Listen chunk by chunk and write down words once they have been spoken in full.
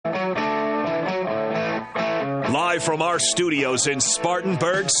Live from our studios in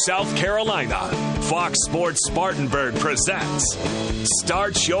Spartanburg, South Carolina, Fox Sports Spartanburg presents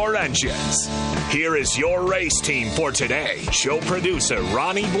Start Your Engines. Here is your race team for today. Show producer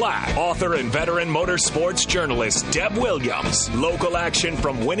Ronnie Black, author and veteran motorsports journalist Deb Williams, local action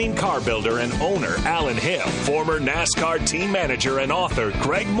from winning car builder and owner Alan Hill, former NASCAR team manager and author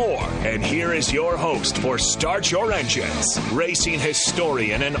Greg Moore. And here is your host for Start Your Engines, racing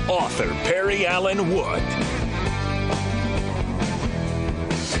historian and author Perry Allen Wood.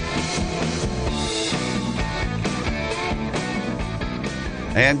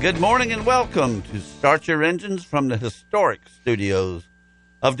 And good morning and welcome to Start Your Engines from the historic studios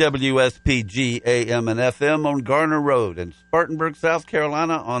of WSPG AM and FM on Garner Road in Spartanburg, South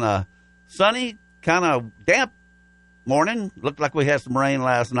Carolina on a sunny, kind of damp morning. Looked like we had some rain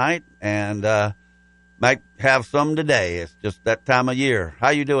last night and might have some today. It's just that time of year. How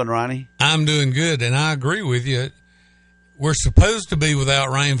you doing, Ronnie? I'm doing good, and I agree with you. We're supposed to be without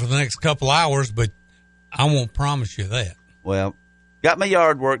rain for the next couple hours, but I won't promise you that. Well, got my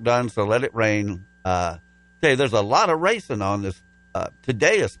yard work done, so let it rain. Tell you, there's a lot of racing on this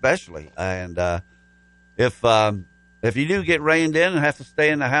today, especially. And if you do get rained in and have to stay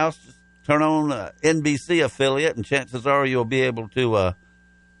in the house, just turn on NBC affiliate, and chances are you'll be able to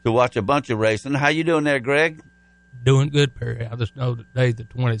watch a bunch of racing. How you doing there, Greg? Doing good, Perry. I just know today's the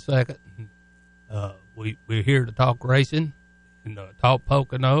 22nd. We're here to talk racing and talk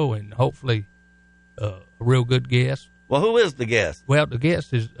Pocono, and hopefully a real good guest. Well, who is the guest? Well, the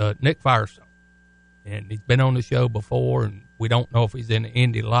guest is Nick Firestone, and he's been on the show before, and we don't know if he's in the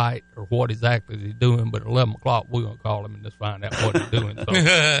Indy Light or what exactly he's doing, but at 11 o'clock we're going to call him and just find out what he's doing. So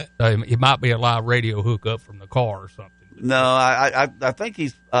it might be a live radio hookup from the car or something. No, I think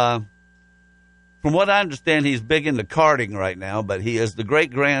he's, from what I understand, he's big into karting right now, but he is the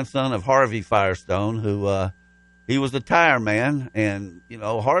great-grandson of Harvey Firestone, who he was a tire man, and, you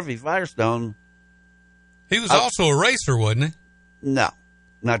know, Harvey Firestone... He was also a racer, wasn't he? No,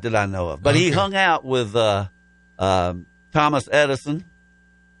 not that I know of. But he hung out with Thomas Edison,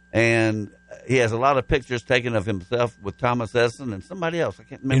 and he has a lot of pictures taken of himself with Thomas Edison and somebody else. I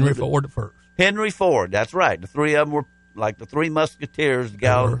can't remember. Henry Ford at first. Henry Ford, that's right. The three of them were like the three musketeers,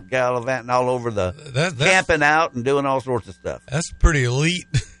 gallivanting all over the camping out and doing all sorts of stuff. That's a pretty elite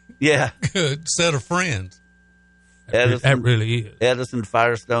good set of friends. Edison, that really is. Edison,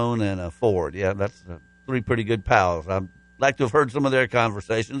 Firestone, and Ford. Yeah, that's... three pretty good pals. I'd like to have heard some of their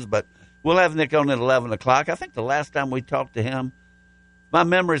conversations, but we'll have Nick on at 11 o'clock. I think the last time we talked to him, my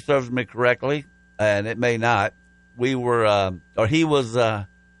memory serves me correctly, and it may not, he was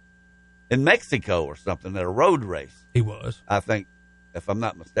in Mexico or something at a road race. He was. I think, if I'm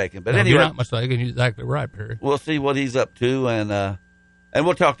not mistaken. But no, anyway, you're not mistaken. You're exactly right, Perry. We'll see what he's up to, and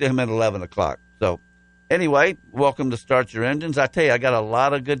we'll talk to him at 11 o'clock. So, anyway, welcome to Start Your Engines. I tell you, I got a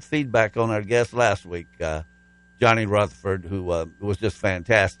lot of good feedback on our guest last week, Johnny Rutherford, who was just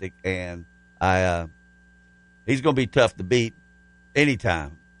fantastic, and he's going to be tough to beat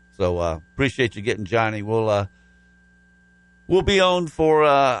anytime. So appreciate you getting Johnny. We'll be on for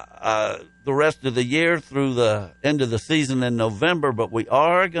the rest of the year through the end of the season in November, but we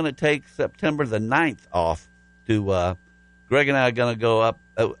are going to take September the 9th off to Greg and I are going to go up.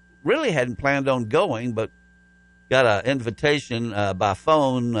 Really hadn't planned on going, but got an invitation by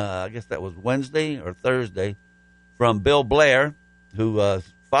phone, I guess that was Wednesday or Thursday, from Bill Blair, whose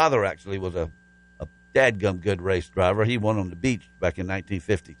father actually was a dadgum good race driver. He won on the beach back in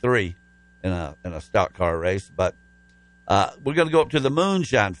 1953 in a stock car race. But we're going to go up to the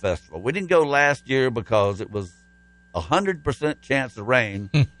Moonshine Festival. We didn't go last year because it was 100% chance of rain,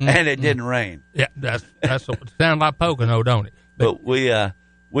 and it didn't rain. Yeah, that's what it sounds like Pocono, don't it? But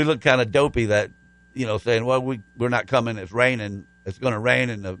we look kind of dopey that, you know, saying, well, we're not coming, it's raining, it's going to rain,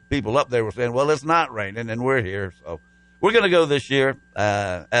 and the people up there were saying, well, it's not raining, and we're here. So we're going to go this year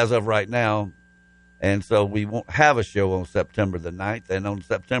as of right now, and so we won't have a show on September the 9th, and on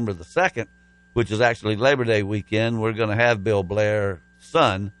September the 2nd, which is actually Labor Day weekend, we're going to have Bill Blair's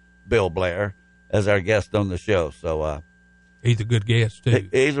son, Bill Blair, as our guest on the show. So he's a good guest, too.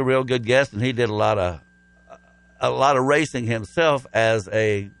 He's a real good guest, and he did a lot of racing himself as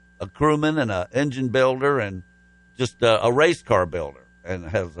a crewman and an engine builder and just a race car builder, and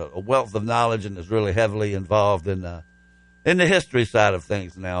has a wealth of knowledge and is really heavily involved in the history side of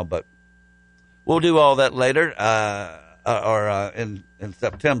things now. But we'll do all that later in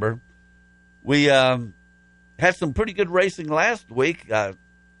September. We had some pretty good racing last week.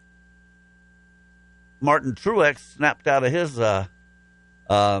 Martin Truex snapped out of his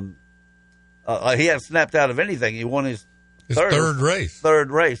he hasn't snapped out of anything. He won his third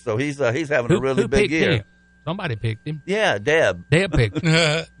race. So he's having a really big year. Him? Somebody picked him. Yeah, Deb. Deb picked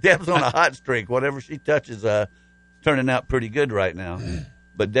him. Deb's on a hot streak. Whatever she touches, turning out pretty good right now.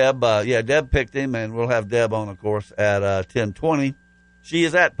 But Deb, Deb picked him, and we'll have Deb on, of course, at 10:20. She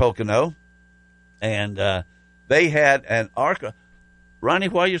is at Pocono, and they had an ARCA. Ronnie,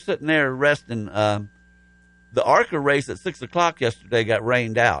 while you're sitting there resting, the ARCA race at 6 o'clock yesterday got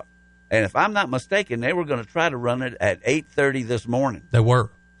rained out. And if I'm not mistaken, they were going to try to run it at 8:30 this morning. They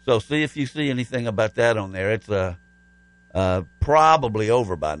were. So see if you see anything about that on there. It's probably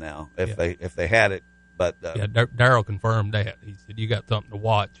over by now if they had it. But Darryl confirmed that. He said, you got something to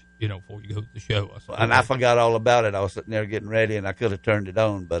watch, before you go to the show. I forgot all about it. I was sitting there getting ready, and I could have turned it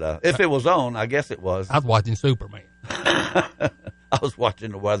on. But if it was on, I guess it was. I was watching Superman. I was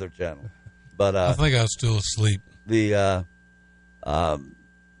watching the Weather Channel. But I think I was still asleep. The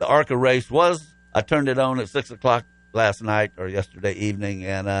ARCA race I turned it on at 6 o'clock last night or yesterday evening.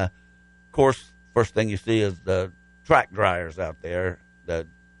 And, of course, first thing you see is the track dryers out there, the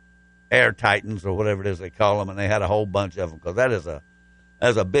Air Titans or whatever it is they call them, and they had a whole bunch of them because that is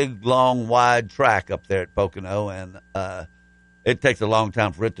a big, long, wide track up there at Pocono, and it takes a long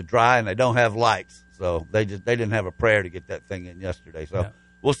time for it to dry, and they don't have lights, so they didn't have a prayer to get that thing in yesterday. So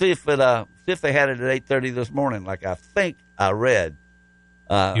we'll see if they had it at 8:30 this morning, like I think I read.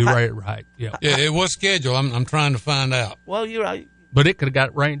 You read it right, yeah. Yeah, it was scheduled. I'm trying to find out. Well, you're right. But it could have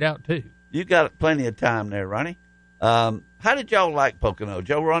got rained out too. You got plenty of time there, Ronnie. How did y'all like Pocono?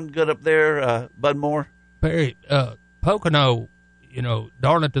 Joe run good up there, Bud Moore? Very. Pocono,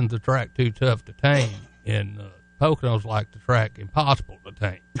 Darlington's a track too tough to tame, and Pocono's like the track impossible to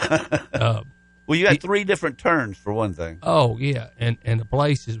tame. Well, you had 3 different turns for one thing. Oh, yeah, and the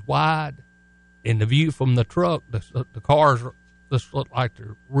place is wide, and the view from the truck, the cars just look like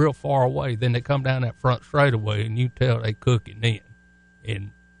they're real far away. Then they come down that front straightaway, and you tell they cooking then.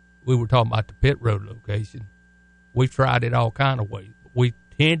 And we were talking about the pit road location. We tried it all kind of ways. We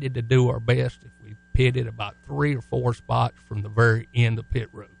tended to do our best if we pitted about 3 or 4 spots from the very end of pit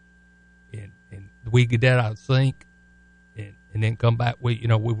road. And we get that out of sync and then come back. We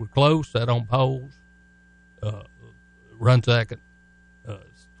were close, sat on poles, run second,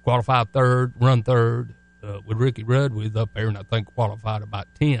 qualified third, run third. With Ricky Rudd, we was up there and I think qualified about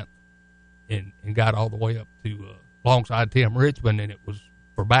 10th and got all the way up to alongside Tim Richmond, and it was,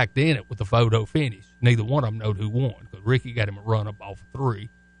 for back then, it was the photo finish. Neither one of them knowed who won because Ricky got him a run up off of 3,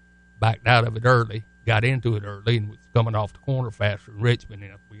 backed out of it early, got into it early, and was coming off the corner faster than Richmond.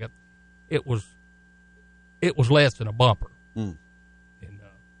 And it was less than a bumper. And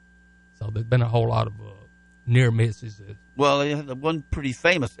so there's been a whole lot of near misses. Well, the one pretty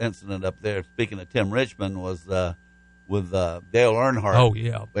famous incident up there, speaking of Tim Richmond, was with Dale Earnhardt. Oh,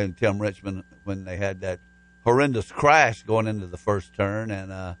 yeah. And Tim Richmond, when they had that horrendous crash going into the first turn.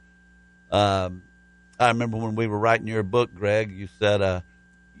 And I remember when we were writing your book, Greg, you said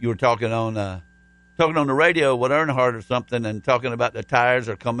you were talking on the radio with Earnhardt or something, and talking about the tires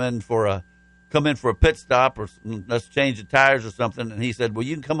or come in for a pit stop or let's change the tires or something. And he said, well,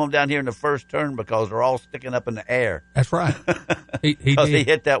 you can come on down here in the first turn because they're all sticking up in the air. That's right. He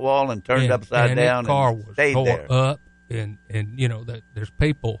hit that wall and turned upside down and car was stayed there. Up and that there's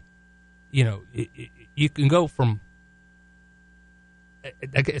people, you can go from,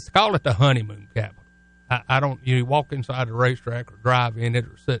 it's called it the honeymoon capital. I don't, you walk inside the racetrack or drive in it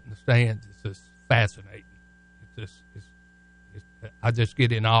or sit in the stands. It's just fascinating. I just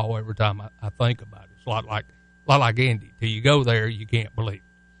get in awe every time I think about it. It's a lot like Indy. Till you go there, you can't believe it.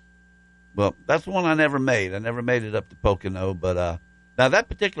 Well, that's one I never made. I never made it up to Pocono. But now that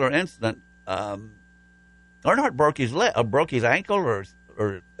particular incident, Earnhardt broke his ankle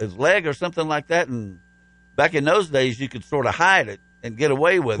or his leg or something like that. And back in those days, you could sort of hide it and get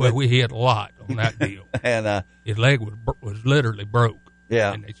away with it. Well, we hit a lot on that deal. And his leg was literally broke.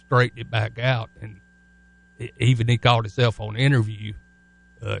 Yeah. And they straightened it back out. And even he called himself on an interview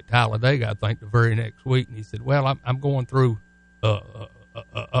at Talladega, I think, the very next week, and he said, well, I'm going through a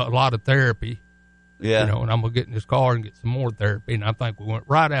lot of therapy, and I'm going to get in this car and get some more therapy. And I think we went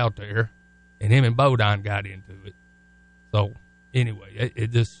right out there, and him and Bodine got into it. So, anyway,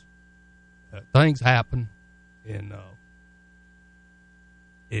 it just, things happen, and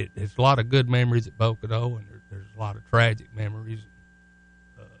it's a lot of good memories at Pocono, and there's a lot of tragic memories.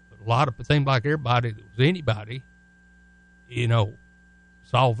 It seemed like everybody that was anybody,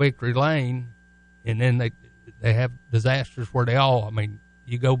 saw Victory Lane, and then they have disasters where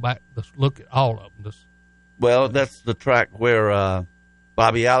you go back, just look at all of them. Well, that's the track where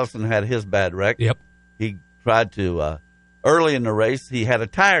Bobby Allison had his bad wreck. Yep. He tried to, early in the race, he had a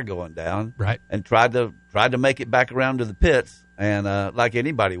tire going down. Right. And tried to make it back around to the pits, and like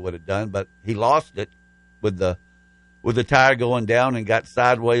anybody would have done, but he lost it with the tire going down and got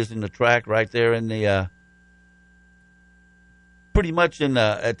sideways in the track right there in the pretty much in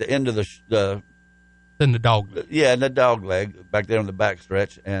at the end of the in the dog leg. Yeah, in the dog leg back there on the back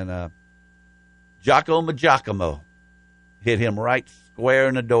stretch, and Giacomo Giacomo hit him right square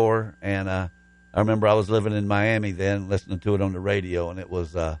in the door. And I remember I was living in Miami then, listening to it on the radio, and it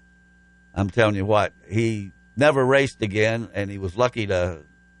was I'm telling you what, he never raced again, and he was lucky to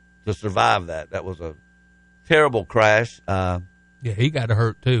survive that. That was a terrible crash. Yeah, he got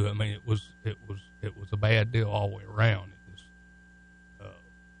hurt too. I mean, it was a bad deal all the way around.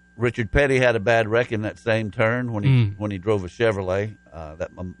 Richard Petty had a bad wreck in that same turn when he drove a Chevrolet, that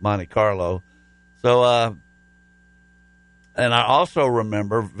Monte Carlo. So, and I also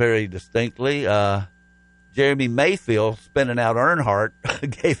remember very distinctly Jeremy Mayfield spinning out Earnhardt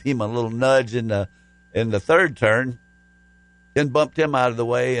gave him a little nudge in the third turn, then bumped him out of the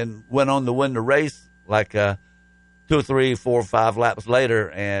way and went on to win the race like 2 or 3, 4, 5 laps later.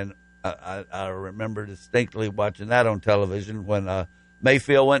 And I remember distinctly watching that on television when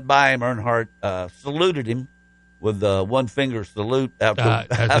Mayfield went by him. Earnhardt saluted him with the one finger salute out the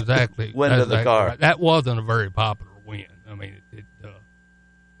window of the car. Right. That wasn't a very popular win. I mean,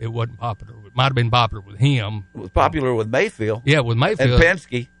 it wasn't popular. It might have been popular with him. It was popular with Mayfield. Yeah, with Mayfield. And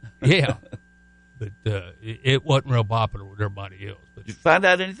Penske. Yeah. But it wasn't real popular with everybody else. But did you find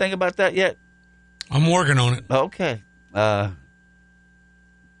out anything about that yet? I'm working on it. Okay. Then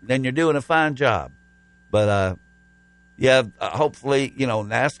you're doing a fine job. But, yeah, hopefully,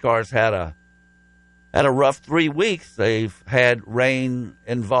 NASCAR's had a rough 3 weeks. They've had rain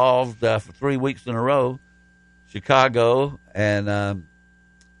involved for 3 weeks in a row. Chicago, and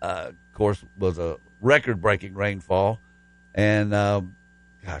of course, was a record-breaking rainfall. And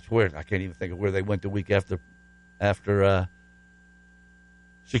where I can't even think of where they went the week after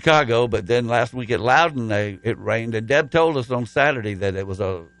Chicago. But then last week at Loudon, it rained, and Deb told us on Saturday that it was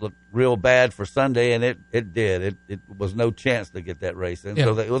looked real bad for Sunday, and it did. It was no chance to get that race in. Yeah.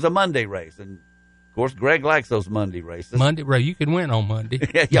 So it was a Monday race, and of course, Greg likes those Monday races. Monday race, you can win on Monday.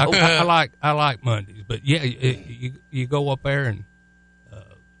 Yeah, I like Mondays, but yeah, you go up there and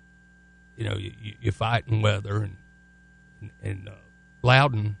you're fighting weather and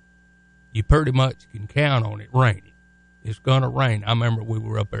Loudon, you pretty much can count on it raining. It's gonna rain. I remember we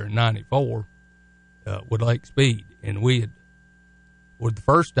were up there in '94 with Lake Speed, and we were the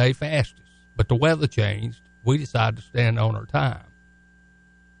first day fastest, but the weather changed. We decided to stand on our time.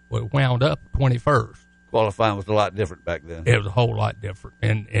 Well, it wound up 21st. Qualifying was a lot different back then. It was a whole lot different.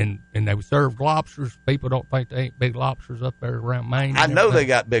 And they served lobsters. People don't think they ain't big lobsters up there around Maine. I know they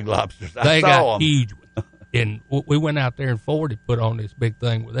got big lobsters. They saw got them. Huge ones. And we went out there in Ford and put on this big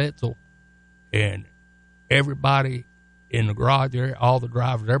thing with Edsel. And everybody in the garage there, all the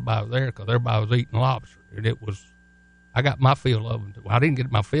drivers, everybody was there because everybody was eating lobster. And it was, I got my fill of them. Well, I didn't get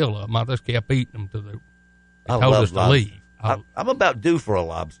my fill of them. I just kept eating them till they told us to leave. I'm about due for a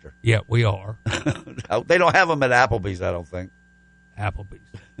lobster. Yeah, we are. They don't have them at Applebee's, I don't think. Applebee's.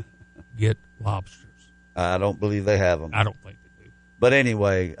 Get lobsters. I don't believe they have them. I don't think they do. But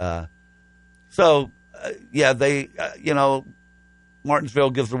anyway, they,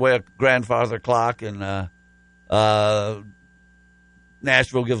 Martinsville gives away a grandfather clock, and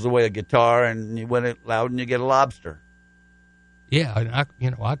Nashville gives away a guitar, and you win it loud and you get a lobster. Yeah, and I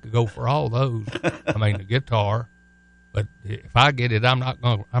could go for all those. I mean, the guitar. But if I get it, I'm not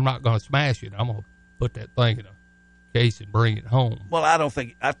going to smash it. I'm going to put that thing in a case and bring it home. Well, I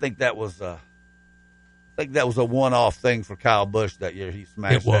think that was a one-off thing for Kyle Busch that year. He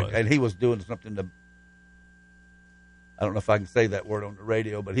smashed it, and he was doing something to. I don't know if I can say that word on the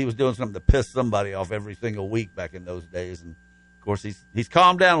radio, but he was doing something to piss somebody off every single week back in those days. And of course, he's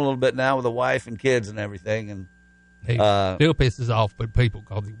calmed down a little bit now with a wife and kids and everything. And he still pisses off people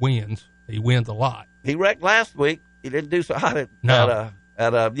because he wins. He wins a lot. He wrecked last week. He didn't do so hot at they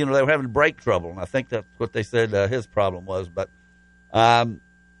were having brake trouble, and I think that's what they said his problem was. But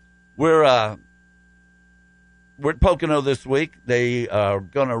we're at Pocono this week. They are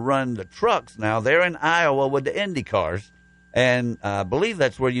going to run the trucks now. They're in Iowa with the Indy cars, and I believe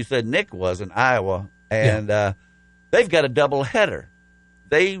that's where you said Nick was, in Iowa. And they've got a double header.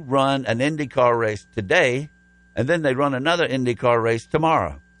 They run an Indy car race today, and then they run another Indy car race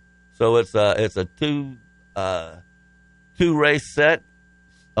tomorrow. So it's a two race set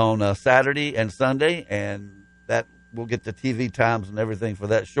on Saturday and Sunday, and that we'll get the TV times and everything for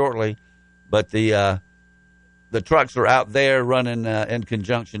that shortly. But the trucks are out there running in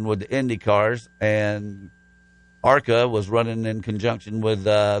conjunction with the Indy cars, and ARCA was running in conjunction with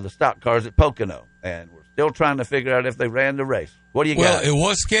the stock cars at Pocono, and we're still trying to figure out if they ran the race. What do you got? Well, it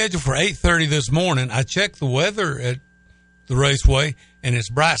was scheduled for 8:30 this morning. I checked the weather at the raceway, and it's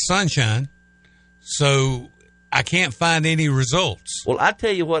bright sunshine, so I can't find any results. Well, I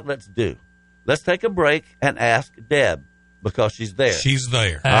tell you what let's do. Let's take a break and ask Deb, because she's there. She's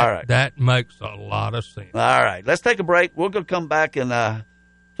there. All right. That makes a lot of sense. All right. Let's take a break. We're going to come back and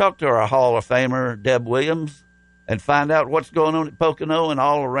talk to our Hall of Famer, Deb Williams, and find out what's going on at Pocono and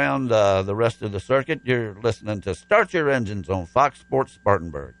all around the rest of the circuit. You're listening to Start Your Engines on Fox Sports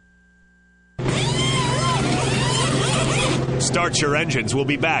Spartanburg. Start Your Engines will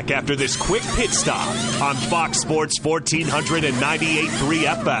be back after this quick pit stop on Fox Sports 1498.3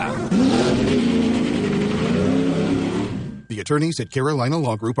 FM. The attorneys at Carolina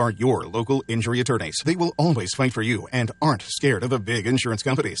Law Group are your local injury attorneys. They will always fight for you and aren't scared of the big insurance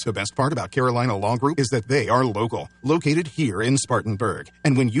companies. The best part about Carolina Law Group is that they are local, located here in Spartanburg.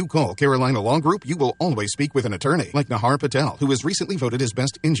 And when you call Carolina Law Group, you will always speak with an attorney like Nahar Patel, who was recently voted as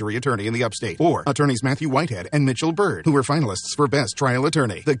best injury attorney in the upstate, or attorneys Matthew Whitehead and Mitchell Bird, who were finalists for best trial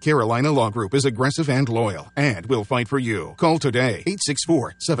attorney. The Carolina Law Group is aggressive and loyal and will fight for you. Call today,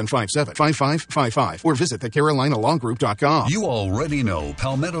 864-757-5555, or visit thecarolinalawgroup.com. You already know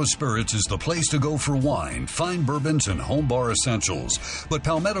Palmetto Spirits is the place to go for wine, fine bourbons, and home bar essentials. But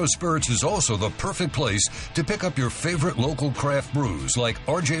Palmetto Spirits is also the perfect place to pick up your favorite local craft brews like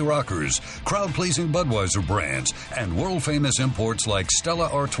RJ Rockers, crowd-pleasing Budweiser brands, and world-famous imports like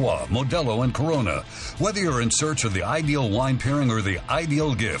Stella Artois, Modelo, and Corona. Whether you're in search of the ideal wine pairing or the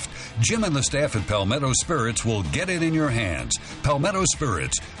ideal gift, Jim and the staff at Palmetto Spirits will get it in your hands. Palmetto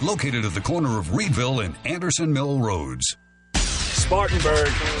Spirits, located at the corner of Reedville and Anderson Mill Roads. Spartanburg,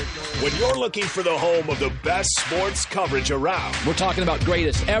 when you're looking for the home of the best sports coverage around. We're talking about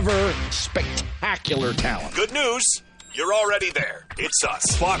greatest ever, spectacular talent. Good news, you're already there. It's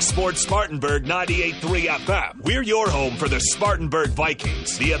us, Fox Sports Spartanburg 98.3 FM. We're your home for the Spartanburg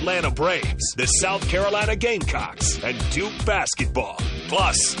Vikings, the Atlanta Braves, the South Carolina Gamecocks, and Duke basketball.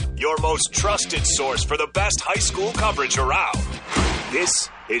 Plus, your most trusted source for the best high school coverage around. This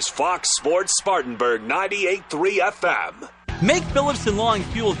is Fox Sports Spartanburg 98.3 FM. Make Phillips & Long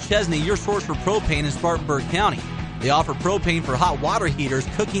Fuel Chesney your source for propane in Spartanburg County. They offer propane for hot water heaters,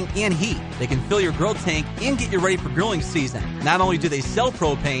 cooking, and heat. They can fill your grill tank and get you ready for grilling season. Not only do they sell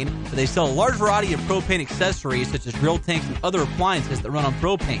propane, but they sell a large variety of propane accessories such as grill tanks and other appliances that run on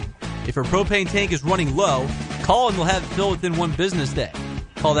propane. If your propane tank is running low, call and they'll have it filled within one business day.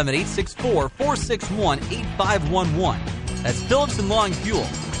 Call them at 864-461-8511. That's Phillips & Long Fuel,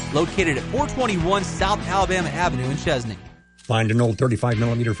 located at 421 South Alabama Avenue in Chesney. Find an old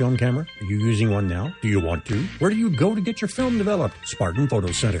 35mm film camera? Are you using one now? Do you want to? Where do you go to get your film developed? Spartan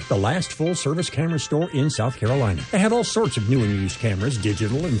Photo Center, the last full-service camera store in South Carolina. They have all sorts of new and used cameras,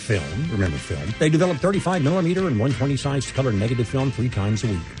 digital and film. Remember film. They develop 35mm and 120-sized color negative film 3 times a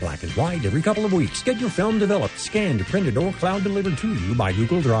week. Black and white every couple of weeks. Get your film developed, scanned, printed, or cloud delivered to you by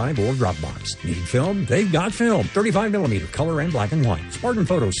Google Drive or Dropbox. Need film? They've got film. 35mm color and black and white. Spartan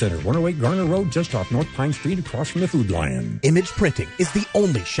Photo Center, 108 Garner Road, just off North Pine Street, across from the Food Lion. Image Printing is the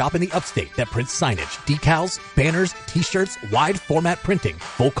only shop in the upstate that prints signage, decals, banners, t-shirts, wide format printing,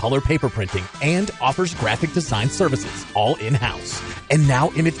 full color paper printing, and offers graphic design services, all in-house. And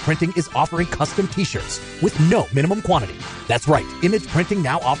now Image Printing is offering custom t-shirts with no minimum quantity. That's right, Image Printing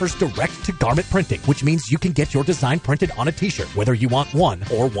now offers direct to garment printing, which means you can get your design printed on a t-shirt, whether you want 1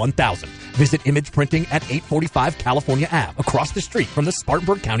 or 1,000. Visit Image Printing at 845 California Ave, across the street from the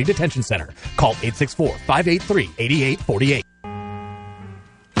Spartanburg County Detention Center. Call 864-583-8848.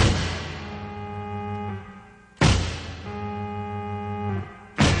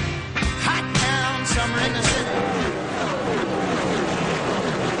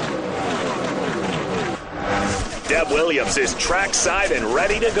 Deb Williams is trackside and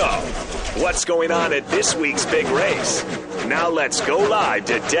ready to go. What's going on at this week's big race? Now let's go live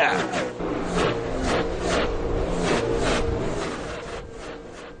to Deb.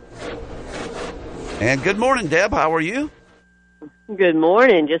 And good morning, Deb. How are you? Good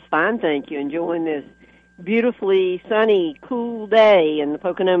morning. Just fine, thank you. Enjoying this beautifully sunny, cool day in the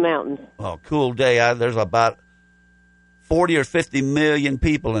Pocono Mountains. Oh, cool day. There's about 40 or 50 million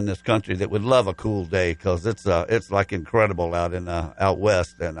people in this country that would love a cool day because it's like incredible out in out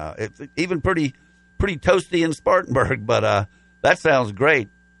west, and it's even pretty toasty in Spartanburg. But that sounds great.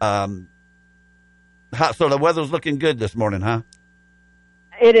 So the weather's looking good this morning, huh?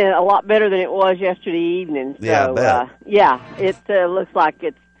 It is a lot better than it was yesterday evening. So it looks like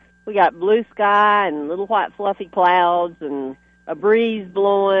we got blue sky and little white fluffy clouds and a breeze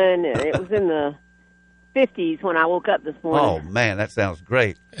blowing, and it was in the 50s when I woke up this morning. Oh, man, that sounds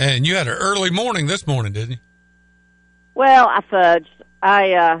great. And you had an early morning this morning, didn't you? Well, I fudged.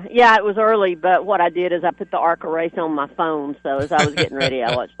 Yeah, it was early, but what I did is I put the ARCA race on my phone, so as I was getting ready,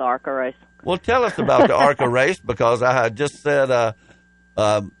 I watched the ARCA race. Well, tell us about the ARCA race, because I had just said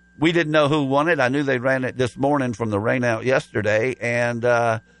we didn't know who won it. I knew they ran it this morning from the rain out yesterday, and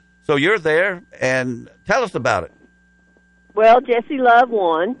so you're there, and tell us about it. Well, Jesse Love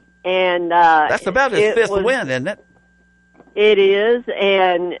won, and that's about his fifth win, isn't it? It is,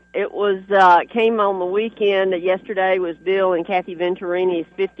 and it was came on the weekend. Yesterday was Bill and Kathy Venturini's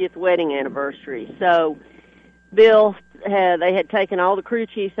 50th wedding anniversary. So Bill they had taken all the crew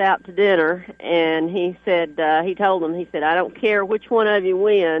chiefs out to dinner, and he said he told them, he said, I don't care which one of you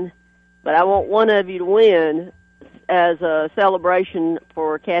win, but I want one of you to win as a celebration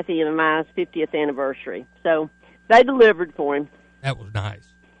for Kathy and my 50th anniversary. So they delivered for him. That was nice,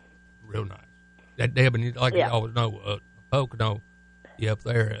 real nice. That Deb, and like you always know, Pocono, you up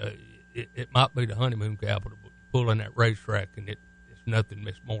there, it might be the honeymoon capital, but you pull in that racetrack and it's nothing.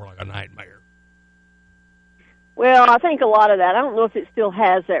 It's more like a nightmare. Well, I think a lot of that, I don't know if it still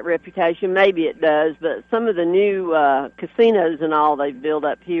has that reputation. Maybe it does, but some of the new casinos and all they've built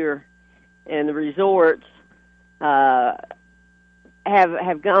up here and the resorts have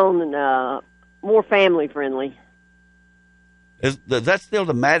gone more family friendly. Is that still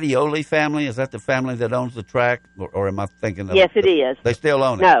the Mattioli family? Is that the family that owns the track, or am I thinking of? Yes, it is. They still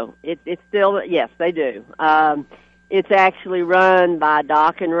own it? No, it's still, yes, they do. It's actually run by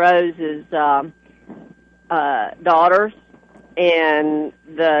Doc and Rose's daughters, and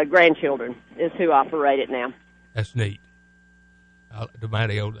the grandchildren is who operate it now. That's neat. The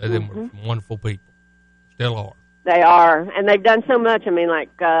Mattioli, them were some wonderful people. Still are. They are, and they've done so much. I mean,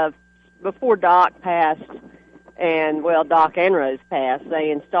 like before Doc passed, and, well, Doc and Rose passed, they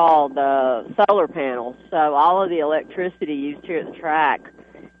installed solar panels. So all of the electricity used here at the track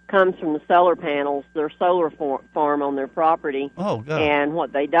comes from the solar panels, their solar farm on their property. Oh, God. And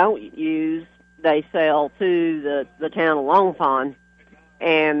what they don't use, they sell to the town of Long Pond.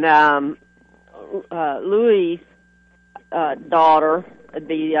 And Louis' daughter,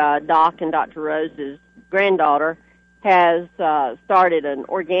 the Doc and Dr. Rose's granddaughter, has started an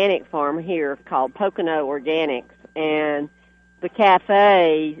organic farm here called Pocono Organics, and the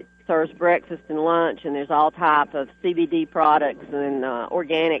cafe serves breakfast and lunch, and there's all type of CBD products and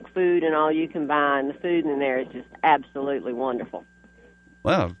organic food and all you can buy, and the food in there is just absolutely wonderful.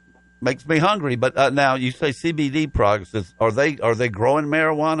 Well, makes me hungry. But now you say CBD products. Are they growing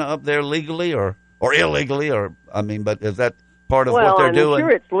marijuana up there legally or illegally, or I mean, but is that part of what they're doing? Well, I'm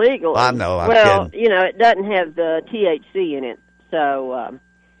sure it's legal. I know. I'm kidding. You know, it doesn't have the THC in it. So,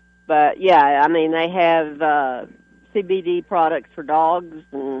 but yeah, I mean, they have CBD products for dogs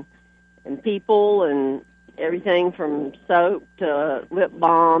and people and everything from soap to lip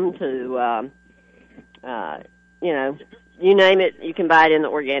balm to, you know, you name it, you can buy it in the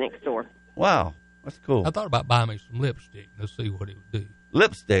organic store. Wow, that's cool. I thought about buying me some lipstick to see what it would do.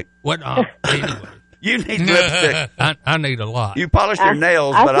 Lipstick? What? Anyway. You need lipstick. I need a lot. You polish your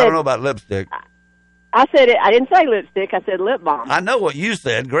nails, but I don't know about lipstick. I said it. I didn't say lipstick. I said lip balm. I know what you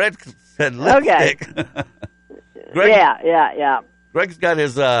said. Greg said lipstick. Okay. Greg, yeah. Greg's got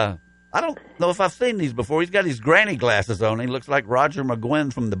his, I don't know if I've seen these before. He's got his granny glasses on. He looks like Roger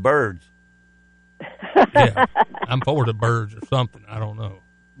McGuinn from the Birds. Yeah, I'm for the Birds or something. I don't know.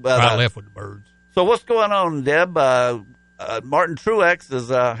 But, I left with the Birds. So what's going on, Deb? Martin Truex is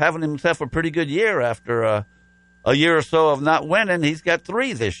having himself a pretty good year after a year or so of not winning. He's got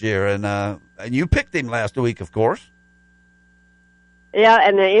 3 this year, and you picked him last week, of course. Yeah,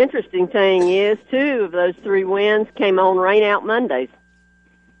 and the interesting thing is, 2 of those 3 wins came on rain-out Mondays.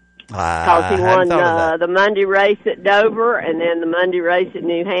 Because he won the Monday race at Dover and then the Monday race at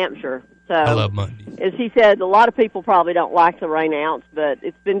New Hampshire. So, I love Mondays. As he said, a lot of people probably don't like the rain-outs, but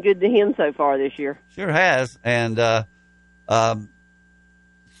it's been good to him so far this year. Sure has, and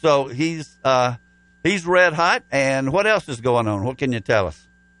so he's red hot. And what else is going on? What can you tell us?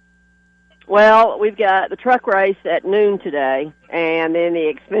 Well, we've got the truck race at noon today, and then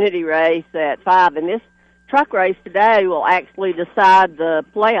the Xfinity race at 5. And this truck race today will actually decide the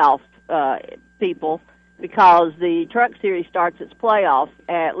playoff people, because the Truck Series starts its playoffs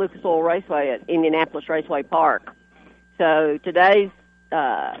at Lucas Oil Raceway at Indianapolis Raceway Park. So today's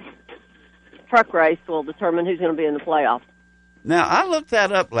truck race will determine who's going to be in the playoffs. Now, I looked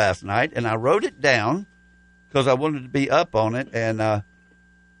that up last night, and I wrote it down because I wanted to be up on it. And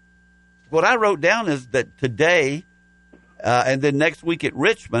what I wrote down is that today and then next week at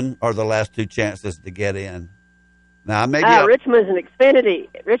Richmond are the last 2 chances to get in. Now, maybe Richmond's an Xfinity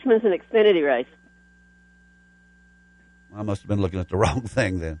race. I must have been looking at the wrong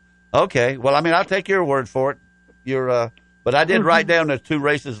thing then. Okay. Well, I mean, I'll take your word for it. But I did write down there's 2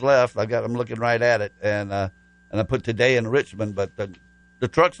 races left. I'm looking right at it, and I put today in Richmond. But the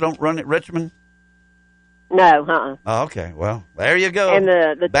trucks don't run at Richmond. No, Oh, okay. Well, there you go. And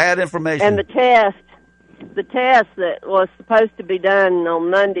the bad information. And the test that was supposed to be done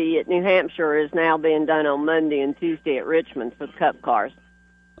on Monday at New Hampshire is now being done on Monday and Tuesday at Richmond for the Cup cars.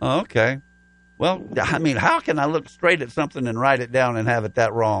 Oh, okay. Well, I mean, how can I look straight at something and write it down and have it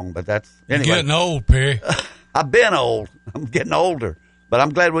that wrong? But that's anyway. You're getting old, Perry. I've been old. I'm getting older. But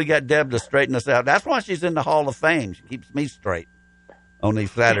I'm glad we got Deb to straighten us out. That's why she's in the Hall of Fame. She keeps me straight on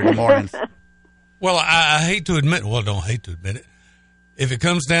these Saturday mornings. Well, I hate to admit, don't hate to admit it. If it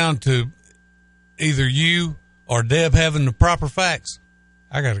comes down to either you or Deb having the proper facts,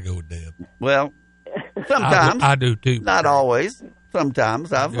 I got to go with Deb. Well, sometimes. I do too. Not always.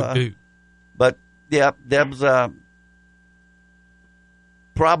 Sometimes I do. But, yeah, Deb's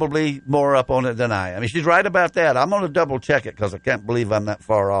probably more up on it than I am. I mean, she's right about that. I'm going to double check it because I can't believe I'm that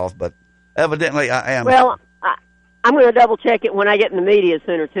far off. But evidently I am. Well, I'm going to double check it when I get in the media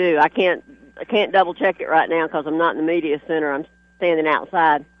center, too. I can't double check it right now because I'm not in the media center. I'm standing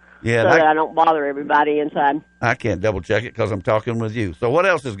outside so that I don't bother everybody inside. I can't double check it because I'm talking with you. So what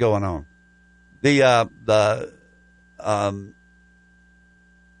else is going on? The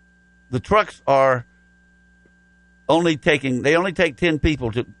trucks are only take 10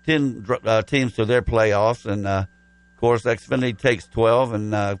 people to 10 teams to their playoffs, and of course Xfinity takes 12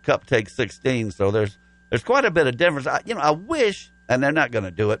 and Cup takes 16. So there's quite a bit of difference. I wish. And they're not going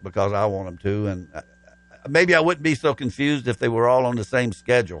to do it because I want them to. And maybe I wouldn't be so confused if they were all on the same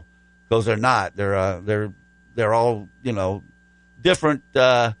schedule, because they're not. They're all different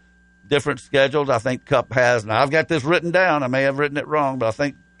schedules. I think Cup has. Now I've got this written down. I may have written it wrong, but I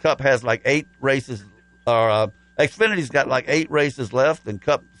think Cup has like 8 races, or Xfinity's got like 8 races left, and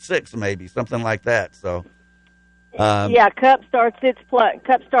Cup 6 maybe, something like that. So. Cup starts its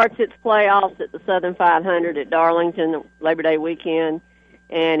playoffs at the Southern 500 at Darlington Labor Day weekend,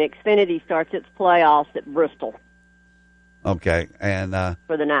 and Xfinity starts its playoffs at Bristol. Okay, and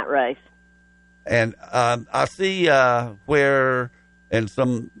for the night race. And I see where in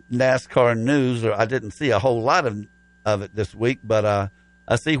some NASCAR news, or I didn't see a whole lot of it this week, but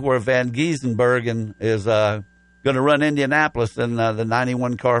I see where Van Giesenbergen is going to run Indianapolis in the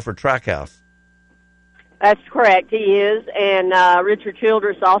 91 car for Trackhouse. That's correct, he is. And Richard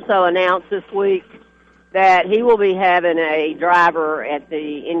Childress also announced this week that he will be having a driver at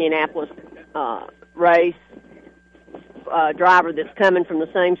the Indianapolis race, a driver that's coming from the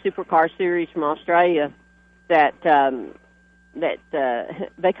same supercar series from Australia that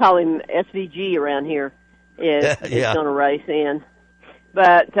they call him SVG around here, is going to race in.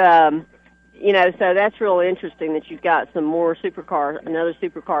 But, so that's real interesting that you've got another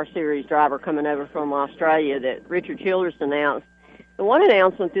supercar series driver coming over from Australia that Richard Childress announced. The one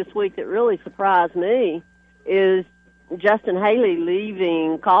announcement this week that really surprised me is Justin Haley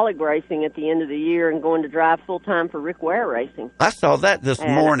leaving Colleague Racing at the end of the year and going to drive full-time for Rick Ware Racing. I saw that this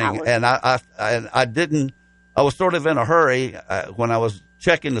morning, and I didn't. I was sort of in a hurry when I was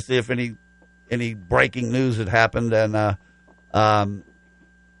checking to see if any breaking news had happened, and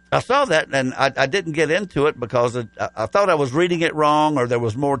I saw that, and I didn't get into it because I thought I was reading it wrong or there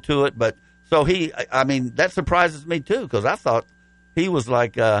was more to it. But so that surprises me too, because I thought he was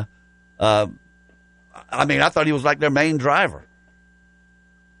like, I thought he was like their main driver.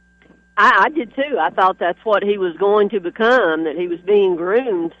 I did too. I thought that's what he was going to become, that he was being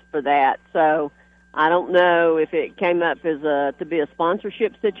groomed for that. So I don't know if it came up as to be a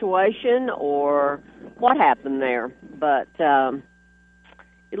sponsorship situation or what happened there, but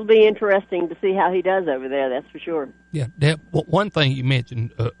it'll be interesting to see how he does over there, that's for sure. Yeah, Deb, one thing you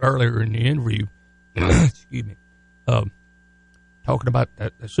mentioned earlier in the interview, excuse me, talking about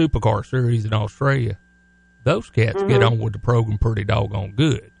the supercar series in Australia, those cats get on with the program pretty doggone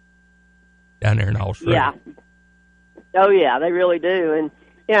good down there in Australia. Yeah. Oh, yeah, they really do. And,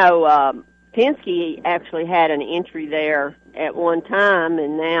 Penske actually had an entry there at one time,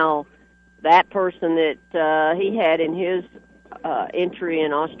 and now that person that he had in his entry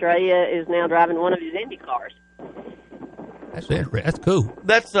in Australia is now driving one of his Indy cars. That's it. That's cool.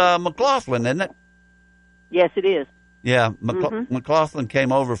 That's McLaughlin, isn't it? Yes, it is. Yeah, McLaughlin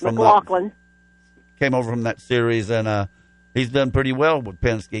came over from that series, and he's done pretty well with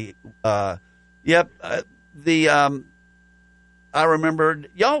Penske. I remember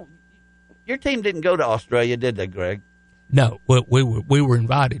your team didn't go to Australia, did they, Greg? No, we were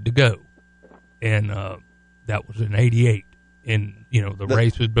invited to go, and that was in '88. And the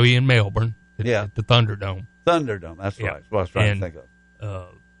race would be in Melbourne at the Thunderdome. Thunderdome. That's right. That's what I was trying to think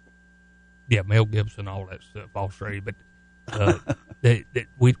of. Yeah, Mel Gibson, all that stuff, Australia. But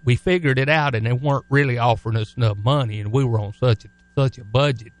we figured it out, and they weren't really offering us enough money, and we were on such a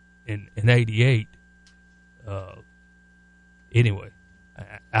budget in '88. Anyway,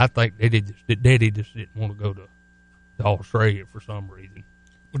 I think Daddy just didn't want to go to Australia for some reason.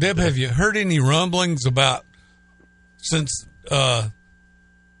 Well, Deb, have you heard any rumblings about, since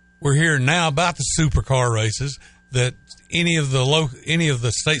we're hearing now about the supercar races, that any of the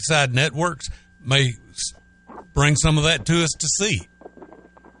stateside networks may bring some of that to us to see?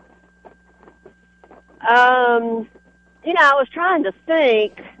 I was trying to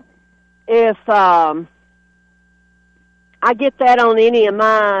think if I get that on any of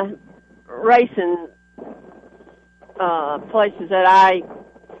my racing places that I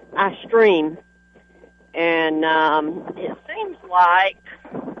stream, and it seems like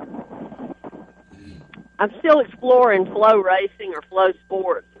I'm still exploring Flow Racing or Flow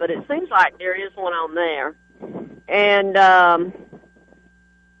Sports, but it seems like there is one on there. And I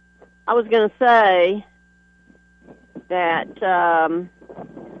was going to say that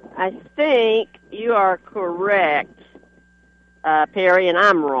I think you are correct, Perry, and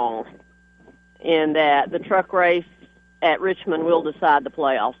I'm wrong in that the truck race at Richmond will decide the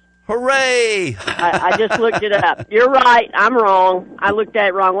playoffs. Hooray! I just looked it up. You're right. I'm wrong. I looked at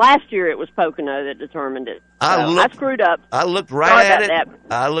it wrong. Last year it was Pocono that determined it. So I screwed up. I looked right at it.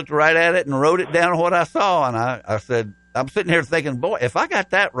 I looked right at it and wrote it down what I saw, and I said, I'm sitting here thinking, boy, if I got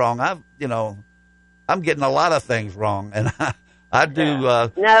that wrong, I'm getting a lot of things wrong, and I do.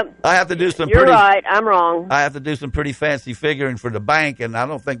 No, I have to do some. You're right. I'm wrong. I have to do some pretty fancy figuring for the bank, and I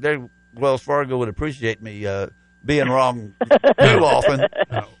don't think Wells Fargo would appreciate me being wrong too often.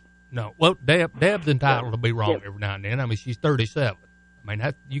 No. Well, Deb's entitled to be wrong every now and then. I mean, she's 37. I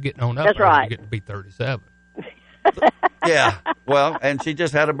mean, you getting on up. That's right. You get to be 37. Yeah. Well, and she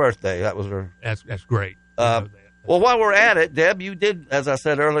just had a birthday. That was her. That's great. Well, while we're at it, Deb, you did, as I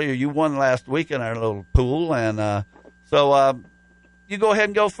said earlier, you won last week in our little pool, and so you go ahead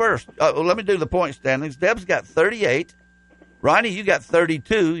and go first. Let me do the point standings. Deb's got 38. Ronnie, you got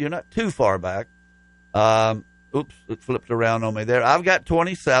 32. You're not too far back. Oops, it flipped around on me there. I've got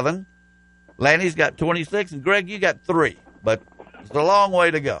 27. Lanny's got 26. And, Greg, you got 3. But it's a long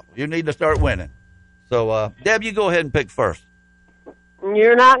way to go. You need to start winning. So, Deb, you go ahead and pick first.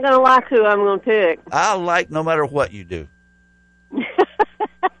 You're not going to like who I'm going to pick. I'll like no matter what you do.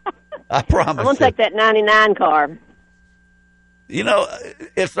 I promise. I'm going to take that 99 car. You know,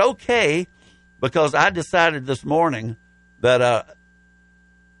 it's okay because I decided this morning that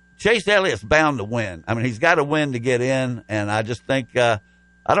Chase Elliott's bound to win. I mean, he's got to win to get in, and I just think I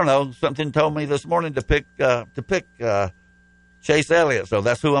don't know. Something told me this morning to pick Chase Elliott, so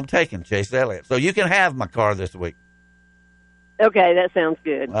that's who I'm taking, Chase Elliott. So you can have my car this week. Okay, that sounds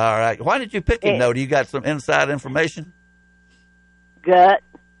good. All right. Why did you pick him, though? Do you got some inside information? Gut.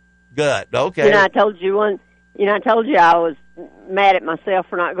 Okay. I told you I was mad at myself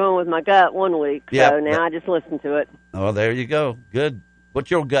for not going with my gut one week. So now I just listened to it. Oh, there you go. Good. What's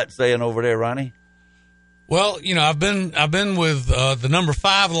your gut saying over there, Ronnie? Well, I've been with the number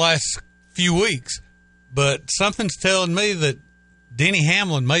 5 the last few weeks, but something's telling me that Denny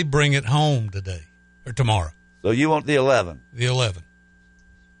Hamlin may bring it home today or tomorrow. So you want the 11? The 11.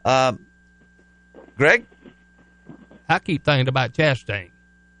 Greg? I keep thinking about Chastain.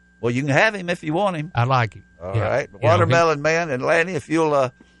 Well, you can have him if you want him. I like him. All right. Watermelon Man and Lanny, if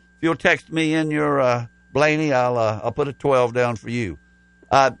you'll text me in your Blaney, I'll put a 12 down for you.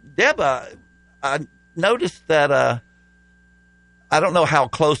 Deb, I noticed that I don't know how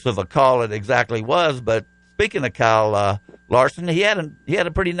close of a call it exactly was, but speaking of Kyle Larson, he had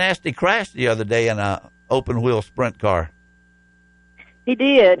a pretty nasty crash the other day in a open wheel sprint car. He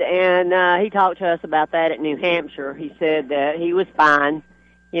did, and he talked to us about that at New Hampshire. He said that he was fine.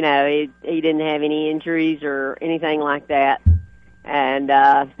 He didn't have any injuries or anything like that, and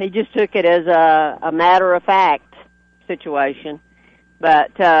he just took it as a matter of fact situation.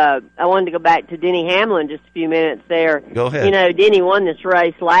 But I wanted to go back to Denny Hamlin just a few minutes there. Go ahead. Denny won this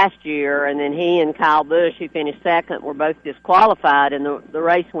race last year, and then he and Kyle Busch, who finished second, were both disqualified, and the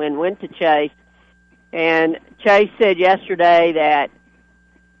race win went to Chase. And Chase said yesterday that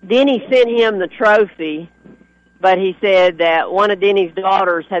Denny sent him the trophy, but he said that one of Denny's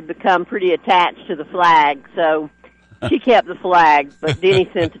daughters had become pretty attached to the flag, so she kept the flag, but Denny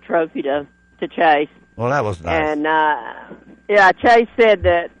sent the trophy to Chase. Well, that was nice. And, Chase said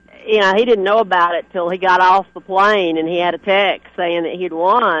that, he didn't know about it till he got off the plane, and he had a text saying that he'd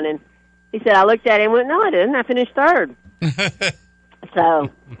won. And he said, I looked at him and went, no, I didn't. I finished third. So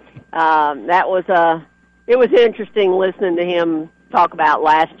that was it was interesting listening to him talk about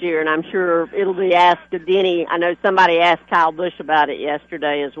last year, and I'm sure it'll be asked to Denny. I know somebody asked Kyle Busch about it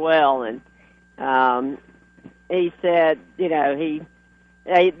yesterday as well, and he said, you know, he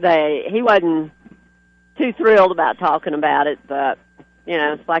wasn't too thrilled about talking about it, but, you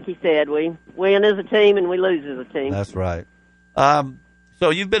know, it's like he said, we win as a team and we lose as a team. That's right. So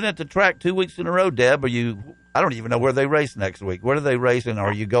you've been at the track 2 weeks in a row, Deb. I don't even know where they race next week. Where do they race, and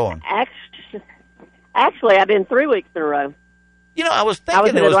are you going? Actually, I've been 3 weeks in a row. You know, I was thinking I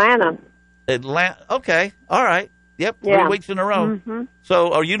was in Atlanta. Atlanta. Okay. All right. Yep. 3 weeks in a row. Mm-hmm.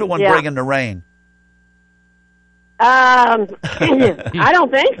 So are you the one bringing the rain? I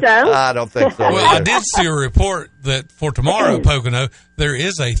don't think so. I don't think so. Well, I did see a report that for tomorrow, Pocono, there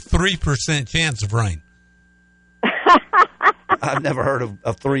is a 3% chance of rain. I've never heard of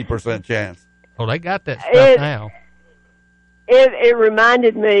a 3% chance. Oh, they got that stuff now. It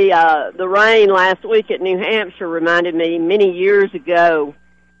reminded me, the rain last week at New Hampshire reminded me many years ago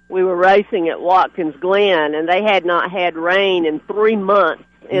we were racing at Watkins Glen, and they had not had rain in 3 months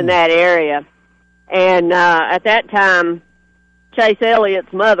in that area. And at that time, Chase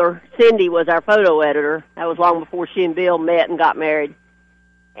Elliott's mother, Cindy, was our photo editor. That was long before she and Bill met and got married.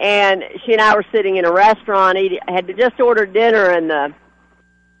 And she and I were sitting in a restaurant, had just ordered dinner, and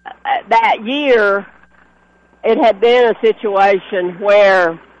that year it had been a situation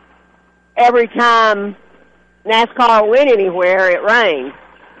where every time NASCAR went anywhere, it rained.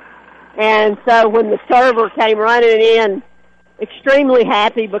 And so when the server came running in, extremely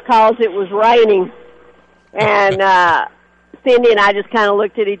happy because it was raining, and Cindy and I just kind of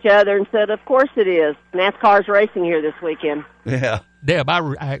looked at each other and said, of course it is. NASCAR's racing here this weekend. Yeah. Deb,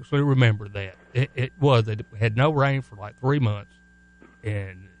 I actually remember that. It had no rain for like 3 months,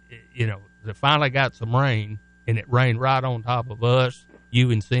 and, they finally got some rain, and it rained right on top of us,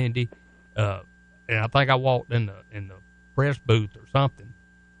 you and Cindy, and I think I walked in the press booth or something,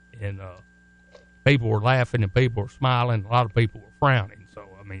 and people were laughing and people were smiling. A lot of people were frowning.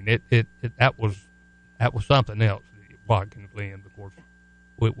 So I mean, that was something else. Watkins Glen, of course.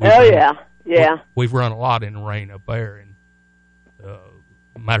 We've run a lot in the rain up there, and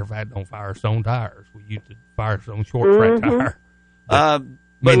matter of fact, on Firestone tires. We used to Firestone short track tire.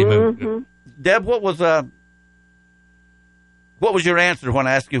 Many moons ago. Deb, what was your answer when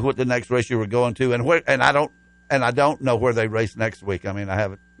I asked you what the next race you were going to, and where? And I don't know where they race next week. I mean, I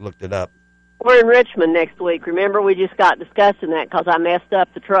haven't looked it up. We're in Richmond next week. Remember, we just got discussing that because I messed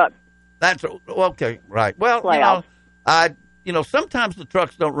up the truck. That's okay, right? Well, sometimes the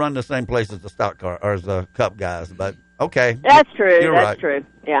trucks don't run the same place as the stock car or as the Cup guys, but okay, that's true. You're that's right. true.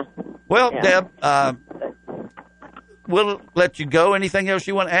 Yeah. Well, yeah. Deb, we'll let you go. Anything else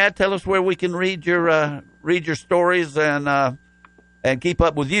you want to add? Tell us where we can read your stories and keep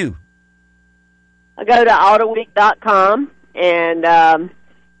up with you. I go to autoweek.com, and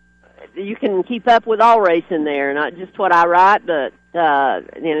you can keep up with all racing there, not just what I write, but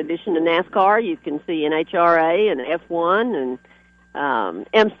in addition to NASCAR, you can see NHRA and F1 and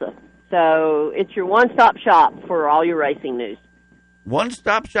IMSA. So it's your one-stop shop for all your racing news.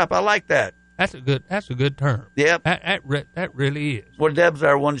 One-stop shop. I like that. That's a good term. Yep. That really is. Well, Deb's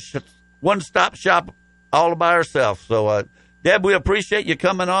our one-stop shop all by herself. So, Deb, we appreciate you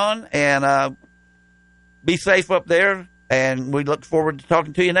coming on, and be safe up there, and we look forward to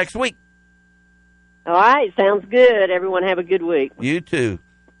talking to you next week. All right. Sounds good. Everyone have a good week. You too.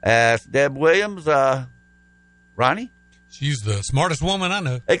 That's Deb Williams. Ronnie? She's the smartest woman I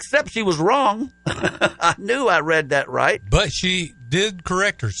know. Except she was wrong. I knew I read that right. But she did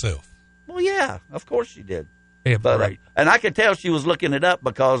correct herself. Well, yeah, of course she did. Yeah, but, and I could tell she was looking it up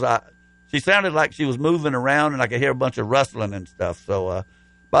because she sounded like she was moving around, and I could hear a bunch of rustling and stuff. So,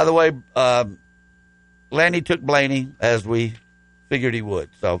 by the way, Lanny took Blaney, as we figured he would.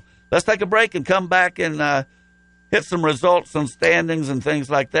 So let's take a break and come back and hit some results and standings and things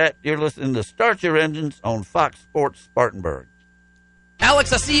like that. You're listening to Start Your Engines on Fox Sports Spartanburg.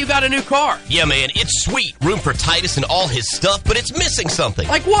 Alex, I see you got a new car. Yeah, man, it's sweet. Room for Titus and all his stuff, but it's missing something.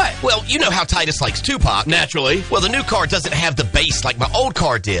 Like what? Well, you know how Titus likes Tupac. Naturally. Well, the new car doesn't have the bass like my old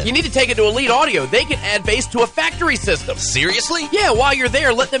car did. You need to take it to Elite Audio. They can add bass to a factory system. Seriously? Yeah, while you're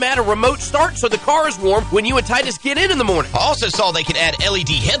there, let them add a remote start so the car is warm when you and Titus get in the morning. I also saw they can add LED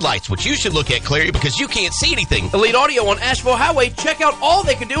headlights, which you should look at, Clary, because you can't see anything. Elite Audio on Asheville Highway. Check out all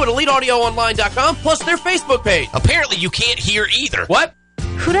they can do at EliteAudioOnline.com, plus their Facebook page. Apparently you can't hear either. What?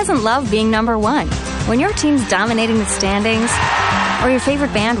 Who doesn't love being number one? When your team's dominating the standings, or your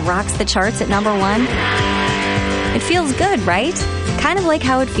favorite band rocks the charts at number one, it feels good, right? Kind of like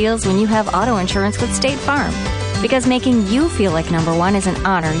how it feels when you have auto insurance with State Farm. Because making you feel like number one is an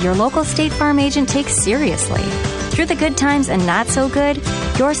honor your local State Farm agent takes seriously. Through the good times and not so good,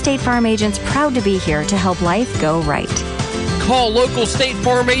 your State Farm agent's proud to be here to help life go right. Call local State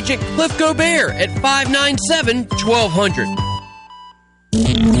Farm agent Cliff Gobert at 597-1200.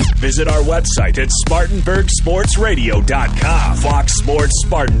 Visit our website at SpartanburgSportsRadio.com. Fox Sports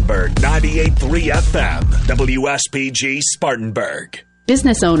Spartanburg, 98.3 FM, WSPG Spartanburg.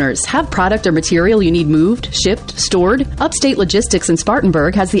 Business owners, have product or material you need moved, shipped, stored? Upstate Logistics in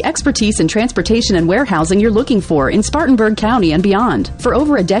Spartanburg has the expertise in transportation and warehousing you're looking for in Spartanburg County and beyond. For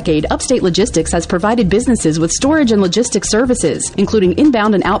over a decade, Upstate Logistics has provided businesses with storage and logistics services, including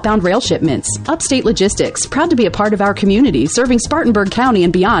inbound and outbound rail shipments. Upstate Logistics, proud to be a part of our community, serving Spartanburg County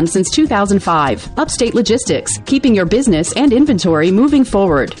and beyond since 2005. Upstate Logistics, keeping your business and inventory moving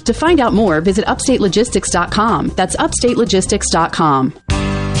forward. To find out more, visit upstatelogistics.com. That's upstatelogistics.com.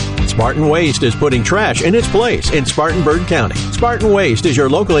 Spartan Waste is putting trash in its place in Spartanburg County. Spartan Waste is your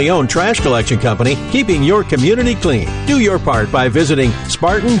locally owned trash collection company, keeping your community clean. Do your part by visiting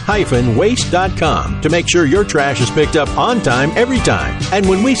Spartan-Waste.com to make sure your trash is picked up on time every time. And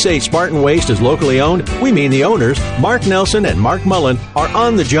when we say Spartan Waste is locally owned, we mean the owners, Mark Nelson and Mark Mullen, are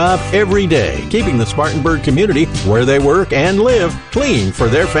on the job every day, keeping the Spartanburg community, where they work and live, clean for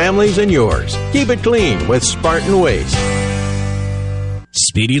their families and yours. Keep it clean with Spartan Waste.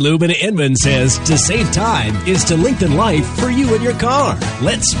 Speedy Lube in Inman says to save time is to lengthen life for you and your car.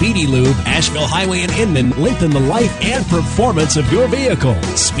 Let Speedy Lube, Asheville Highway in Inman, lengthen the life and performance of your vehicle.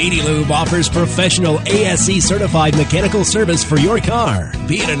 Speedy Lube offers professional ASE certified mechanical service for your car.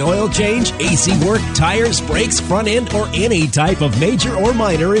 Be it an oil change, AC work, tires, brakes, front end, or any type of major or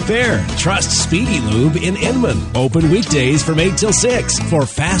minor repair. Trust Speedy Lube in Inman. Open weekdays from 8 till 6. For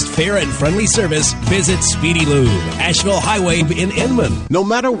fast, fair, and friendly service, visit Speedy Lube, Asheville Highway in Inman. No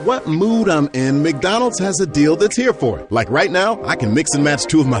matter what mood I'm in, McDonald's has a deal that's here for it. Like right now, I can mix and match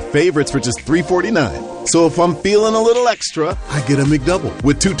two of my favorites for just $3.49. So if I'm feeling a little extra, I get a McDouble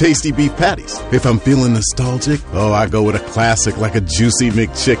with 2 tasty beef patties. If I'm feeling nostalgic, I go with a classic like a juicy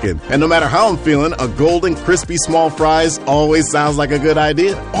McChicken. And no matter how I'm feeling, a golden, crispy small fries always sounds like a good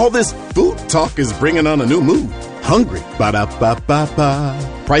idea. All this food talk is bringing on a new mood. Hungry.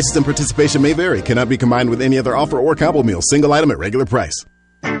 Ba-da-ba-ba-ba. Prices and participation may vary. Cannot be combined with any other offer or combo meal. Single item at regular price.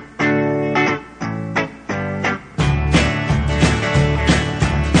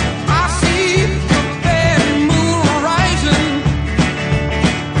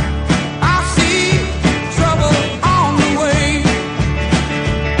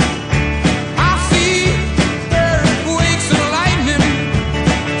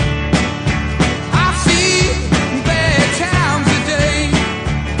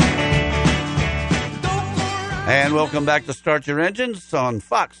 Welcome back to Start Your Engines on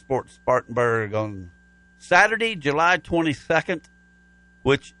Fox Sports Spartanburg on Saturday, July 22nd,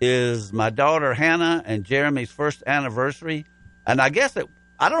 which is my daughter Hannah and Jeremy's first anniversary. And I guess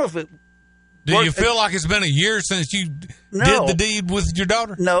I don't know if it... Do you feel like it's been a year since you did the deed with your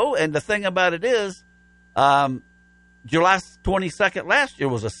daughter? No, and the thing about it is, July 22nd last year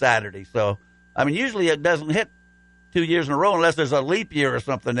was a Saturday. So, I mean, usually it doesn't hit 2 years in a row unless there's a leap year or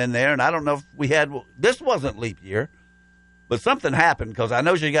something in there. And I don't know if we had... This wasn't leap year. But something happened because I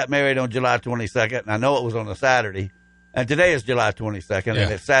know she got married on July 22nd, and I know it was on a Saturday. And today is July 22nd,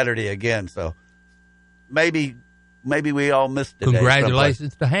 and it's Saturday again. So maybe we all missed it.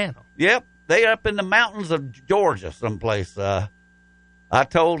 Congratulations to Hannah. Yep. They up in the mountains of Georgia someplace. I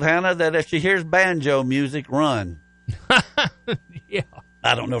told Hannah that if she hears banjo music, run. Yeah.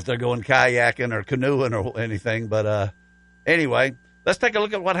 I don't know if they're going kayaking or canoeing or anything. But anyway, let's take a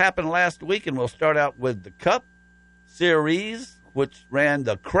look at what happened last week, and we'll start out with the Cup Series, which ran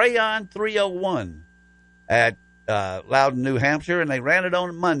the Crayon 301 at Loudon, New Hampshire, and they ran it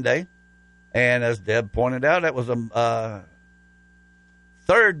on Monday. And as Deb pointed out, that was a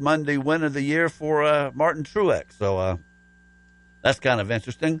third Monday win of the year for Martin Truex. So that's kind of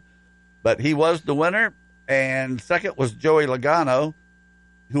interesting. But he was the winner, and second was Joey Logano,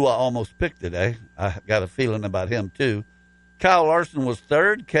 who I almost picked today. I got a feeling about him, too. Kyle Larson was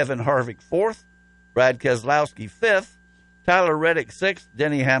third, Kevin Harvick fourth, Brad Keselowski fifth, Tyler Reddick sixth,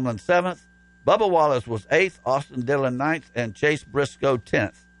 Denny Hamlin seventh, Bubba Wallace was eighth, Austin Dillon ninth, and Chase Briscoe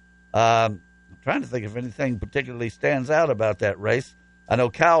 10th. I'm trying to think if anything particularly stands out about that race. I know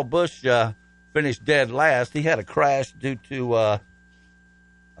Kyle Busch finished dead last. He had a crash due to, I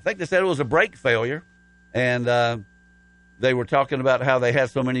think they said it was a brake failure, and they were talking about how they had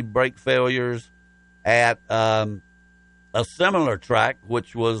so many brake failures at a similar track,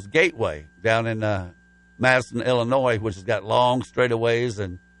 which was Gateway down in Madison, Illinois, which has got long straightaways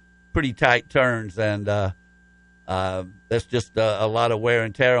and pretty tight turns. And That's just a lot of wear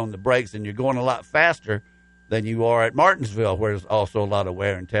and tear on the brakes, and you're going a lot faster than you are at Martinsville, where there's also a lot of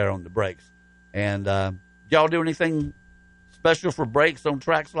wear and tear on the brakes. And y'all do anything special for brakes on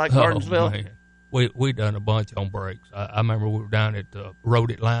tracks like Martinsville? Man. We done a bunch on brakes. I remember we were down at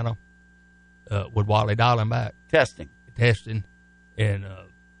Road Atlanta with Wally Dallenbach. Testing. And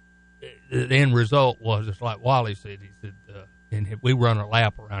the end result was, just like Wally said, he said, and if we run a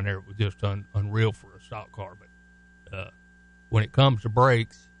lap around there, it was just unreal for a stock car. But when it comes to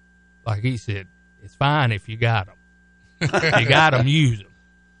brakes, like he said, it's fine if you got them. If you got them, use them.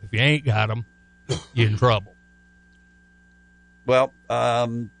 If you ain't got them, you're in trouble. Well,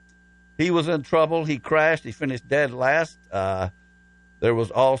 he was in trouble. He crashed. He finished dead last. There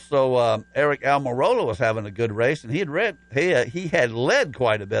was also Eric Almirola was having a good race, and he had led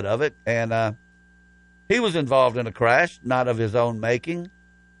quite a bit of it, and he was involved in a crash, not of his own making.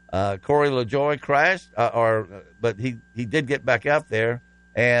 Corey LaJoy crashed, but he did get back out there.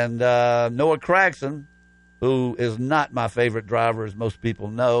 And Noah Cragson, who is not my favorite driver, as most people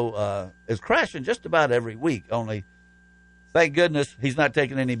know, is crashing just about every week. Only, thank goodness, he's not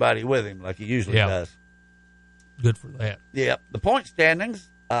taking anybody with him like he usually does. Good for that. Yeah. The point standings,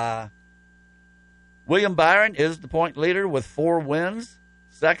 William Byron is the point leader with 4 wins.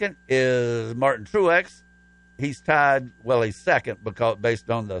 Second is Martin Truex. He's tied, well, he's second based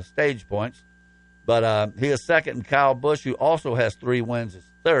on the stage points. But he is second, and Kyle Busch, who also has 3 wins, is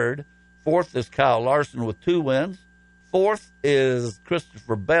third. Fourth is Kyle Larson with 2 wins. Fourth is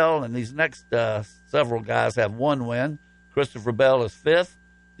Christopher Bell, and these next several guys have 1 win. Christopher Bell is fifth.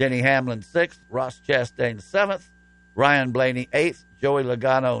 Denny Hamlin 6th, Ross Chastain 7th, Ryan Blaney 8th, Joey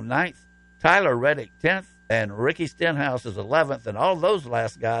Logano 9th, Tyler Reddick 10th, and Ricky Stenhouse is 11th. And all those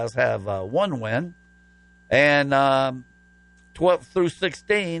last guys have 1 win. And 12 through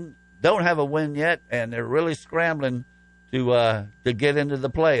 16 don't have a win yet, and they're really scrambling to get into the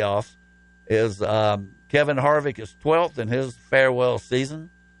playoffs. Is Kevin Harvick is 12th in his farewell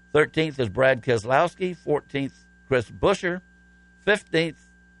season. 13th is Brad Keselowski. 14th, Chris Buescher. 15th,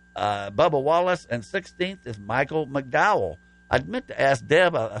 Bubba Wallace, and 16th is Michael McDowell. I meant to ask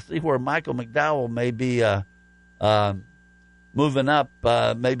Deb, I see where Michael McDowell may be moving up,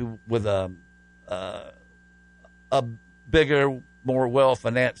 maybe with a bigger, more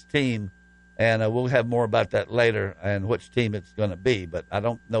well-financed team, and we'll have more about that later and which team it's going to be. But I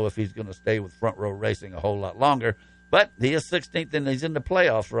don't know if he's going to stay with Front Row Racing a whole lot longer. But he is 16th, and he's in the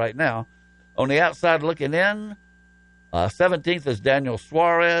playoffs right now. On the outside looking in, 17th is Daniel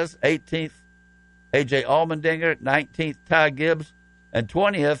Suarez, 18th, A.J. Allmendinger, 19th, Ty Gibbs, and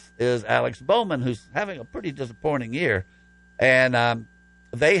 20th is Alex Bowman, who's having a pretty disappointing year. And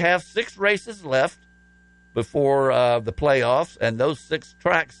they have 6 races left before the playoffs, and those 6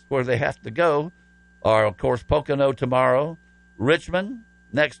 tracks where they have to go are, of course, Pocono tomorrow, Richmond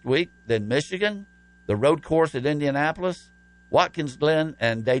next week, then Michigan, the road course at Indianapolis, Watkins Glen,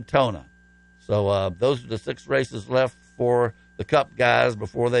 and Daytona. So those are the 6 races left for the Cup guys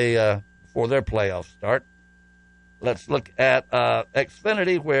before their playoffs start. Let's look at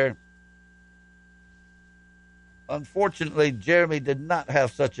Xfinity, where unfortunately Jeremy did not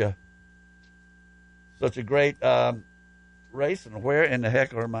have such a great race. And where in the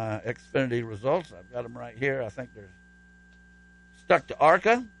heck are my Xfinity results? I've got them right here. I think they're stuck to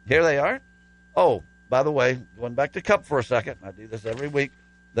ARCA. Here they are. Oh, by the way, going back to Cup for a second, I do this every week.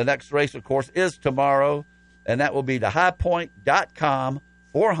 The next race, of course, is tomorrow, and that will be the highpoint.com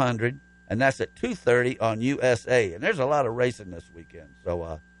 400, and that's at 2:30 on USA. And there's a lot of racing this weekend.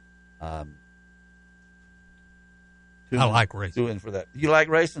 So I like racing. Tune in for that. You like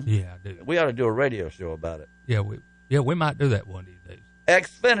racing? Yeah, I do. We ought to do a radio show about it. Yeah, we might do that one of these days.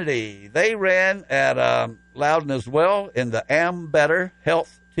 Xfinity, they ran at Loudon as well in the Ambetter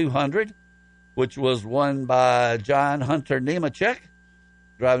Health 200, which was won by John Hunter Nemechek,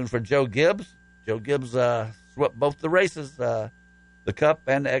 driving for Joe Gibbs. Joe Gibbs swept both the races, the Cup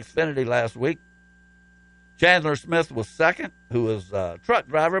and the Xfinity last week. Chandler Smith was second, who was a truck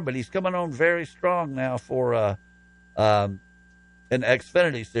driver, but he's coming on very strong now for an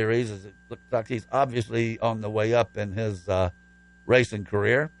Xfinity series. As it looks like he's obviously on the way up in his racing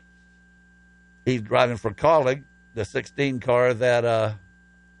career. He's driving for Kaulig, the 16 car that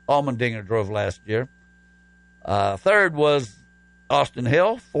Allmendinger drove last year. Third was Austin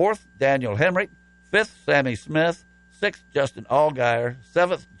Hill. Fourth, Daniel Hemrick. Fifth, Sammy Smith. Sixth, Justin Allgaier.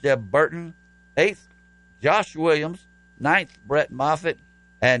 Seventh, Jeb Burton. Eighth, Josh Williams. Ninth, Brett Moffitt.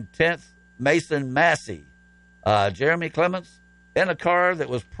 And 10th, Mason Massey. Jeremy Clements in a car that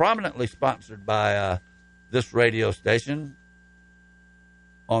was prominently sponsored by this radio station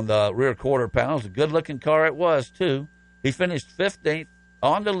on the rear quarter panels. A good-looking car it was, too. He finished 15th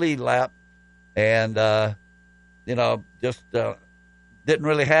on the lead lap and, just didn't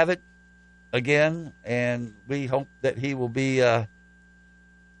really have it again. And we hope that he will be a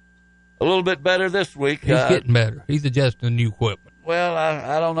little bit better this week. He's getting better. He's adjusting the new equipment. Well,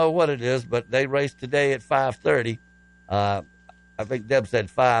 I don't know what it is, but they raced today at 5:30. I think Deb said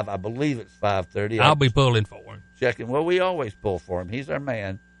 5. I believe it's 5:30. I'll be pulling for him. Checking. Well, we always pull for him. He's our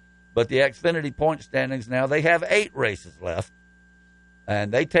man. But the Xfinity point standings now, they have 8 races left,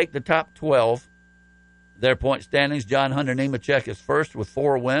 and they take the top 12. Their point standings, John Hunter Nemechek is first with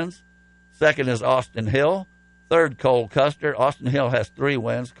 4 wins. Second is Austin Hill. Third, Cole Custer. Austin Hill has 3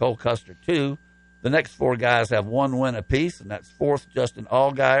 wins, Cole Custer 2. The next 4 guys have 1 win apiece, and that's fourth, Justin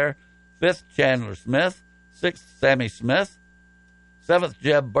Allgaier. Fifth, Chandler Smith. Sixth, Sammy Smith. Seventh,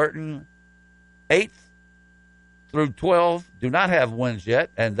 Jeb Burton. 8th through 12 do not have wins yet,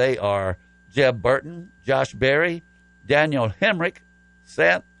 and they are Jeb Burton, Josh Berry, Daniel Hemrick,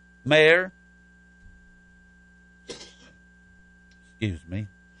 Seth Mayer,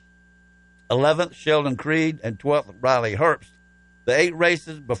 11th, Sheldon Creed, and 12th, Riley Herbst. The 8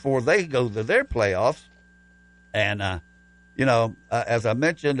 races before they go to their playoffs. And, as I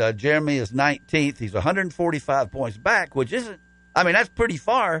mentioned, Jeremy is 19th. He's 145 points back, which isn't, that's pretty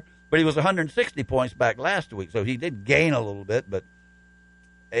far, but he was 160 points back last week. So he did gain a little bit, but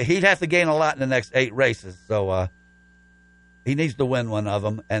he'd have to gain a lot in the next 8 races. So he needs to win one of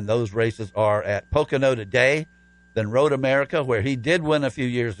them. And those races are at Pocono today, then Road America, where he did win a few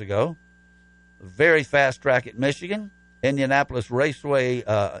years ago. Very fast track at Michigan. Indianapolis Road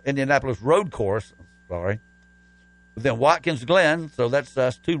Course, Then Watkins Glen, so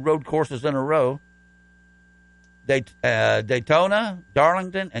that's 2 road courses in a row. Daytona,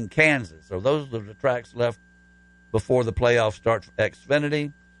 Darlington, and Kansas. So those are the tracks left before the playoffs start for Xfinity.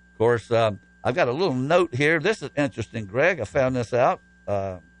 Of course, I've got a little note here. This is interesting, Greg. I found this out,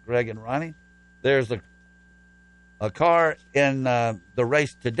 Greg and Ronnie. There's a car in the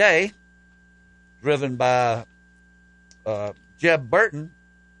race today driven by Jeb Burton,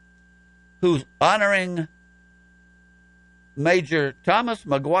 who's honoring Major Thomas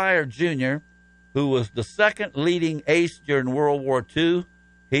McGuire Jr., who was the second leading ace during World War II.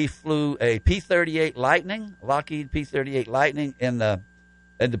 He flew a P-38 Lightning, Lockheed P-38 Lightning in the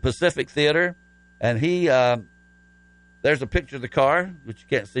Pacific Theater. And he, there's a picture of the car, which you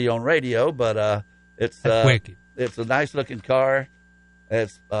can't see on radio, but it's wicked. It's a nice-looking car.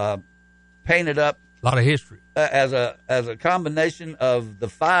 It's painted up. A lot of history. As a combination of the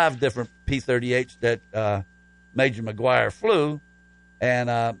 5 different P-38s that Major McGuire flew.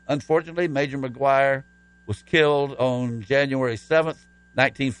 And unfortunately, Major McGuire was killed on January 7th,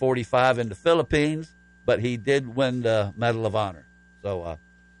 1945 in the Philippines, but he did win the Medal of Honor. So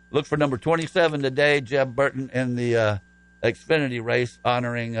look for number 27 today, Jeb Burton, in the Xfinity race,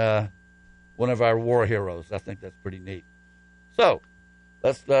 honoring one of our war heroes. I think that's pretty neat. So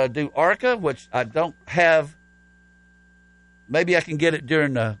let's do ARCA, which I don't have. Maybe I can get it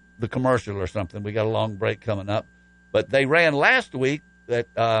during the commercial or something. We got a long break coming up. But they ran last week at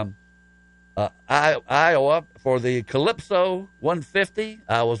Iowa for the Calypso 150.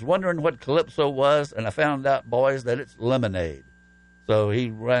 I was wondering what Calypso was, and I found out, boys, that it's lemonade. So they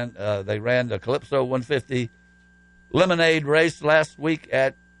ran the Calypso 150 lemonade race last week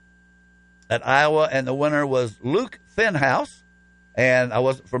at Iowa, and the winner was Luke Fenhouse. And I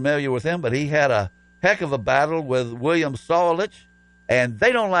wasn't familiar with him, but he had a heck of a battle with William Solich, and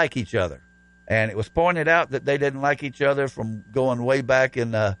they don't like each other. And it was pointed out that they didn't like each other from going way back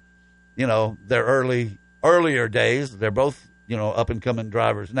in, their earlier days. They're both, up and coming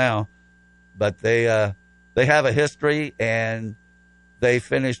drivers now, but they have a history, and they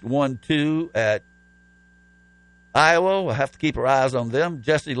finished 1-2 at Iowa. We'll have to keep our eyes on them.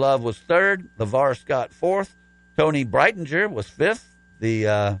 Jesse Love was third, LeVar Scott fourth, Tony Breitinger was fifth,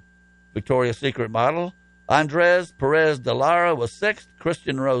 the Victoria's Secret model. Andres Perez de Lara was sixth,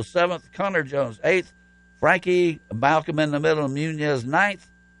 Christian Rose seventh, Connor Jones eighth, Frankie Malcolm in the middle, Munez ninth,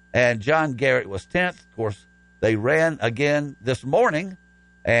 and John Garrett was 10th. Of course, they ran again this morning,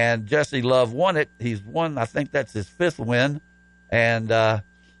 and Jesse Love won it. He's won, I think that's his 5th win, and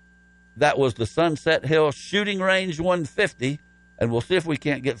that was the Sunset Hill Shooting Range 150, and we'll see if we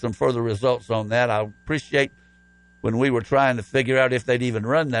can't get some further results on that. I appreciate when we were trying to figure out if they'd even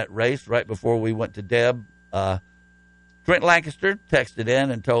run that race right before we went to Deb. Trent Lancaster texted in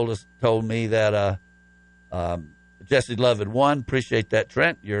and told me that Jesse Love had won. Appreciate that,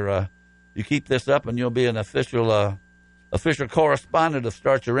 Trent. You keep this up, and you'll be an official correspondent of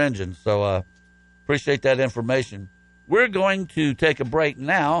Start Your Engine. So appreciate that information. we're going to take a break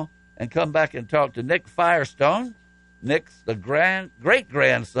now and come back and talk to Nick Firestone. Nick's the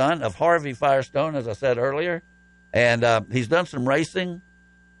great-grandson of Harvey Firestone, as I said earlier. And he's done some racing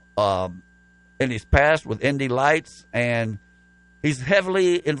in his past with Indy Lights, and he's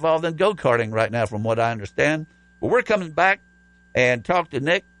heavily involved in go-karting right now, from what I understand. But we're coming back and talk to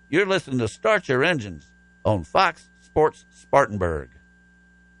Nick. You're listening to Start Your Engines on Fox Sports Spartanburg.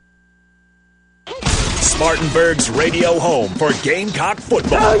 Spartanburg's radio home for Gamecock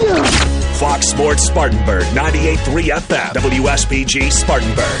football. Fox Sports Spartanburg, 98.3 FM, WSPG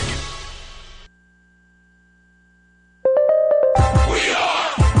Spartanburg.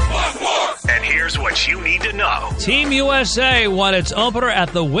 And here's what you need to know. Team USA won its opener at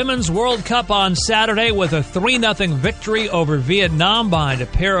the Women's World Cup on Saturday with a 3-0 victory over Vietnam behind a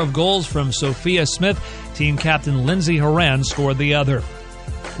pair of goals from Sophia Smith. Team captain Lindsey Horan scored the other.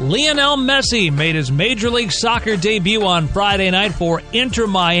 Lionel Messi made his Major League Soccer debut on Friday night for Inter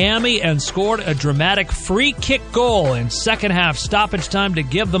Miami and scored a dramatic free kick goal in second-half stoppage time to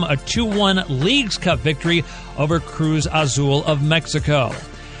give them a 2-1 Leagues Cup victory over Cruz Azul of Mexico.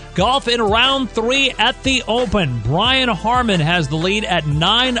 Golf in round 3 at the Open. Brian Harmon has the lead at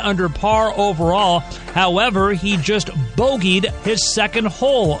 9 under par overall. However, he just bogeyed his second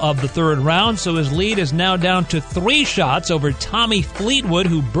hole of the third round, so his lead is now down to 3 shots over Tommy Fleetwood,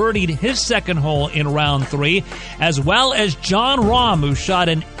 who birdied his second hole in round 3, as well as John Rahm, who shot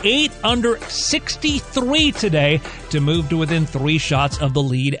an 8 under 63 today to move to within 3 shots of the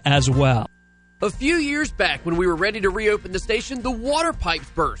lead as well. A few years back, when we were ready to reopen the station, the water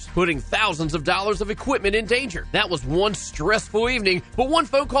pipes burst, putting thousands of dollars of equipment in danger. That was one stressful evening, but one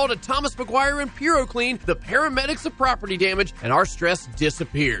phone call to Thomas McGuire and PuroClean, the paramedics of property damage, and our stress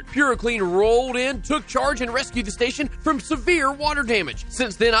disappeared. PuroClean rolled in, took charge, and rescued the station from severe water damage.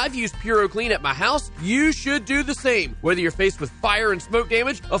 Since then, I've used PuroClean at my house. You should do the same. Whether you're faced with fire and smoke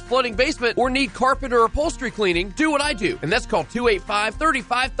damage, a flooding basement, or need carpet or upholstery cleaning, do what I do, and that's called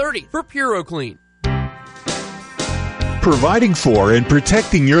 285-3530 for PuroClean. Providing for and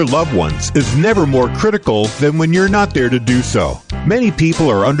protecting your loved ones is never more critical than when you're not there to do so. Many people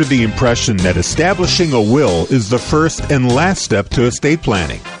are under the impression that establishing a will is the first and last step to estate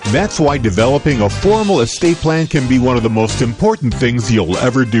planning. That's why developing a formal estate plan can be one of the most important things you'll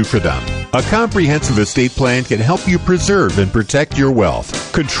ever do for them. A comprehensive estate plan can help you preserve and protect your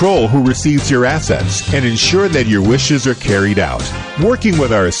wealth, control who receives your assets, and ensure that your wishes are carried out. Working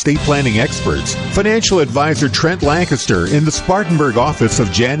with our estate planning experts, financial advisor Trent Lancaster in the Spartanburg office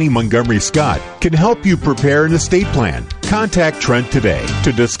of Janney Montgomery Scott can help you prepare an estate plan. Contact Trent today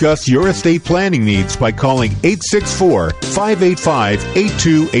to discuss your estate planning needs by calling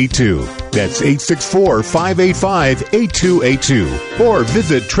 864-585-8282. That's 864-585-8282. Or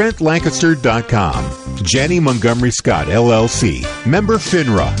visit TrentLancaster.com. Janney Montgomery Scott, LLC. Member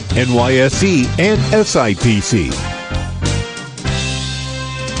FINRA, NYSE, and SIPC.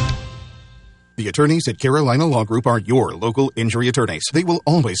 The attorneys at Carolina Law Group are your local injury attorneys. They will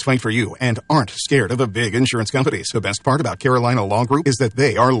always fight for you and aren't scared of the big insurance companies. The best part about Carolina Law Group is that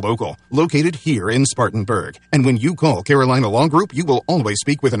they are local, located here in Spartanburg. And when you call Carolina Law Group, you will always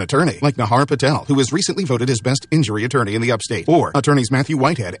speak with an attorney like Nahar Patel, who was recently voted as best injury attorney in the upstate, or attorneys Matthew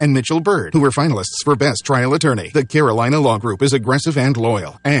Whitehead and Mitchell Bird, who were finalists for best trial attorney. The Carolina Law Group is aggressive and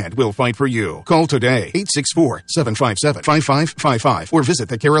loyal and will fight for you. Call today, 864-757-5555, or visit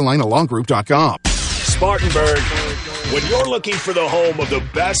thecarolinalawgroup.com. Spartanburg, when you're looking for the home of the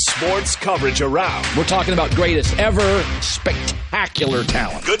best sports coverage around. We're talking about greatest ever spectacular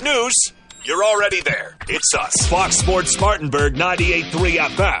talent. Good news. You're already there. It's us. Fox Sports Spartanburg 98.3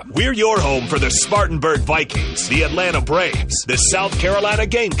 FM. We're your home for the Spartanburg Vikings, the Atlanta Braves, the South Carolina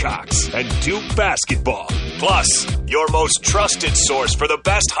Gamecocks, and Duke basketball. Plus, your most trusted source for the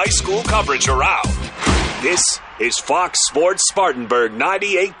best high school coverage around. This is Fox Sports Spartanburg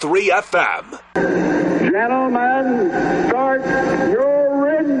 98.3 FM. Gentlemen, start your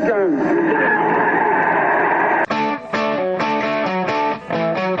engines.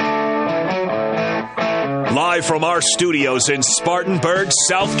 Live from our studios in Spartanburg,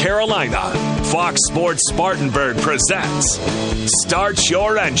 South Carolina, Fox Sports Spartanburg presents Start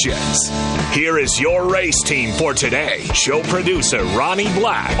Your Engines. Here is your race team for today. Show producer Ronnie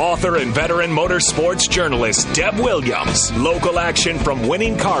Black, author and veteran motorsports journalist Deb Williams, local action from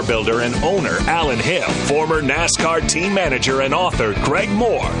winning car builder and owner Alan Hill, former NASCAR team manager and author Greg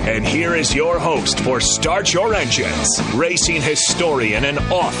Moore. And here is your host for Start Your Engines, racing historian and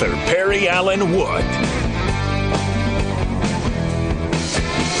author Perry Allen Wood.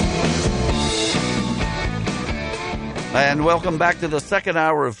 And welcome back to the second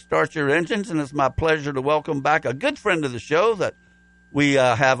hour of Start Your Engines, and it's my pleasure to welcome back a good friend of the show that we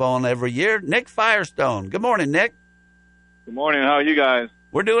have on every year, Nick Firestone. Good morning, Nick. Good morning. How are you guys?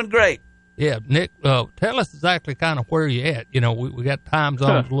 We're doing great. Yeah, Nick, tell us exactly kind of where you're at. You know, we got time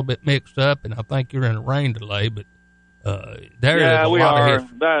zones a little bit mixed up, and I think you're in a rain delay, but there is a lot of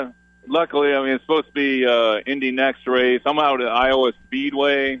history. Luckily, I mean, it's supposed to be Indy next race. I'm out at Iowa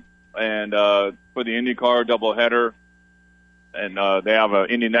Speedway and for the IndyCar doubleheader. And they have an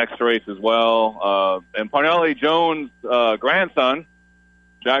Indy next race as well. And Parnelli Jones' grandson,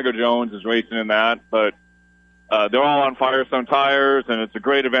 Jagger Jones, is racing in that. But they're all on Firestone tires, and it's a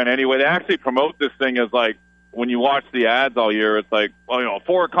great event anyway. They actually promote this thing as like, when you watch the ads all year, it's like, well, you know,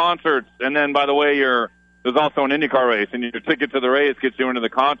 4 concerts, and then, by the way, there's also an IndyCar race, and your ticket to the race gets you into the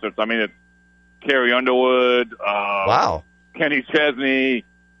concerts. I mean, it's Carrie Underwood, wow, Kenny Chesney,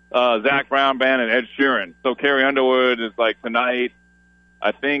 Zach Brown Band, and Ed Sheeran. So Carrie Underwood is like tonight.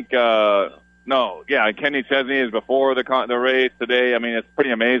 I think Kenny Chesney is before the race today. I mean, it's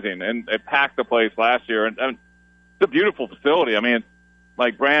pretty amazing, and it packed the place last year. And it's a beautiful facility. I mean, it's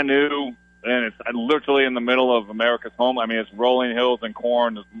like brand new, and it's literally in the middle of America's home. I mean, it's rolling hills and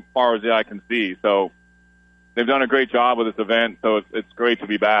corn as far as the eye can see. So they've done a great job with this event. So it's great to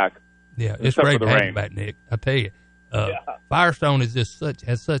be back. Yeah, it's great to have you back, Nick. I tell you. Firestone is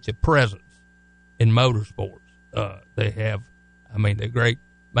has such a presence in motorsports. They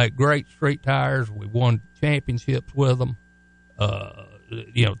make great street tires. We won championships with them.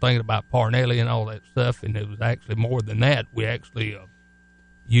 Thinking about Parnelli and all that stuff, and it was actually more than that. We actually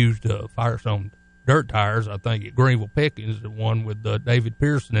used Firestone dirt tires. I think at Greenville Pickens, the one with David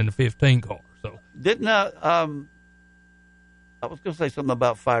Pearson in the 15 car. So didn't I was going to say something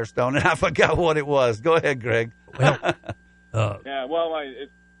about Firestone, and I forgot what it was. Go ahead, Greg. It's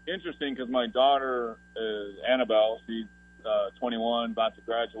interesting because my daughter is Annabelle. She's 21, about to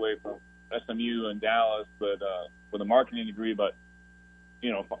graduate from SMU in Dallas, but with a marketing degree. But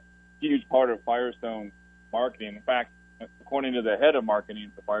huge part of Firestone marketing. In fact, according to the head of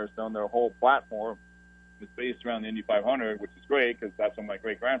marketing for Firestone, their whole platform is based around the Indy 500, which is great because that's what my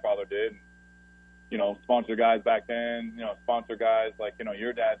great grandfather did. Sponsor guys back then, sponsor guys like,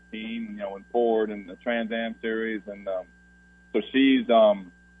 your dad's team, in Ford and the Trans Am series. And so she's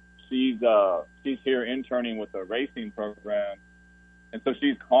here interning with the racing program. And so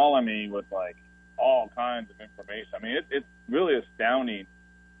she's calling me with like all kinds of information. I mean, it's really astounding,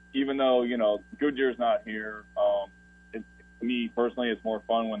 even though, Goodyear's not here. To me personally, it's more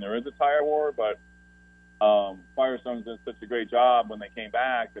fun when there is a tire war, but Firestone did such a great job when they came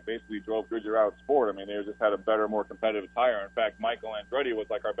back that basically drove Goodyear out of sport. I mean, they just had a better, more competitive tire. In fact, Michael Andretti was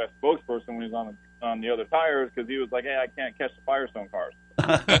like our best spokesperson when he was on the other tires because he was like, hey, I can't catch the Firestone cars.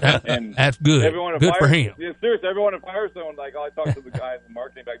 And that's good. Everyone good for him. Yeah, seriously, everyone at Firestone, like, I talked to the guys in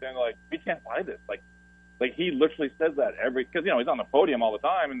marketing back then, like, we can't buy this. Like he literally says that because, he's on the podium all the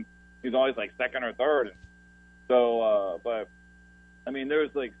time, and he's always like second or third. And so, but I mean, there's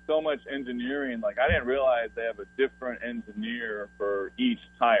like so much engineering. Like, I didn't realize they have a different engineer for each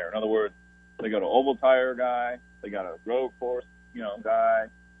tire. In other words, they got an oval tire guy, they got a road course, guy,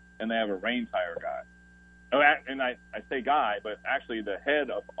 and they have a rain tire guy. And I say guy, but actually the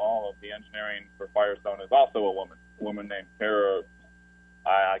head of all of the engineering for Firestone is also a woman named Tara.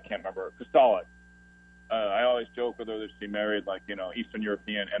 I can't remember, Kostalik. I always joke with her that she married like Eastern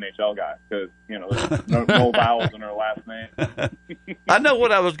European NHL guy because there's no vowels in her last name. I know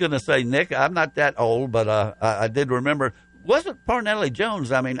what I was going to say, Nick. I'm not that old, but I did remember. Wasn't Parnelli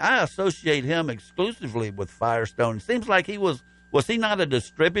Jones? I mean, I associate him exclusively with Firestone. Seems like he was he not a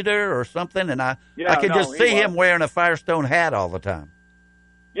distributor or something? And I could just see him wearing a Firestone hat all the time.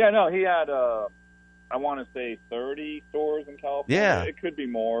 Yeah, no, he had I want to say 30 stores in California. Yeah, it could be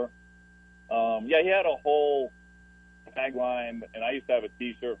more. He had a whole tagline, and I used to have a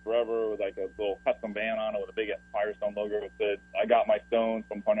T-shirt forever with like a little custom band on it with a big Firestone logo that said, "I got my stones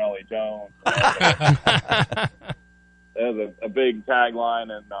from Parnelli Jones." That was a big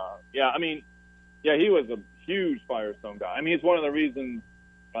tagline, and he was a huge Firestone guy. I mean, it's one of the reasons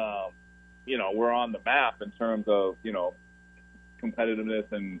we're on the map in terms of competitiveness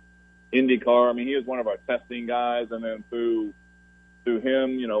and IndyCar. I mean, he was one of our testing guys, and then through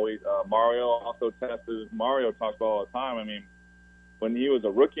him, Mario also tested. Mario talks about all the time. I mean, when he was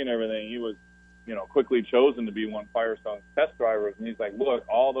a rookie and everything, he was, quickly chosen to be one of Firestone's test drivers. And he's like, look,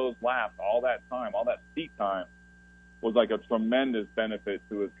 all those laps, all that time, all that seat time was like a tremendous benefit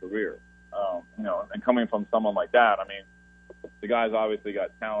to his career. And coming from someone like that, I mean, the guy's obviously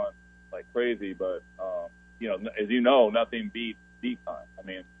got talent like crazy, but, as nothing beats seat time. I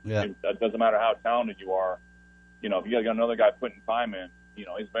mean, it doesn't matter how talented you are. if you got another guy putting time in, he's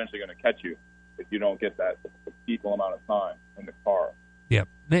eventually going to catch you if you don't get that equal amount of time in the car. Yeah.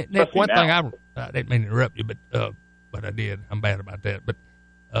 Nick, one thing I didn't mean to interrupt you, but I did. I'm bad about that. But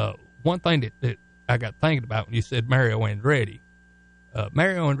one thing that I got thinking about when you said Mario Andretti.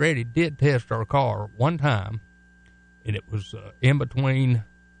 Mario Andretti did test our car one time, and it was in between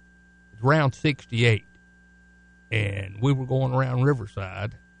round 68, and we were going around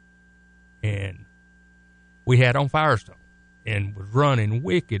Riverside, and we had on Firestone and was running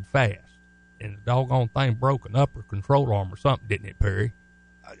wicked fast, and the doggone thing broke an upper control arm or something, didn't it, Perry?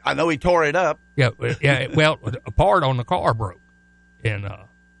 I know he tore it up. Yeah. Well, a part on the car broke, and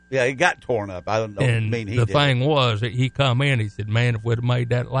yeah, it got torn up. I don't know. And the thing was that he come in. He said, "Man, if we'd have made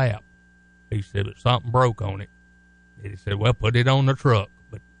that lap," he said, "but something broke on it." And he said, "Well, put it on the truck."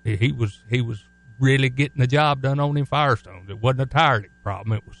 But he was really getting the job done on them Firestones. It wasn't a tire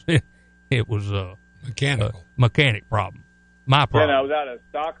problem. It was a mechanic problem. My problem. Yeah, now, was that a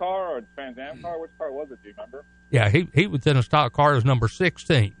stock car or a Trans Am car? Which car was it? Do you remember? Yeah, he was in a stock car. It was number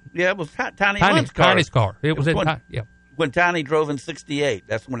 16. Yeah, it was Tiny's car. Tiny's car. It was yeah. When Tiny drove in 68,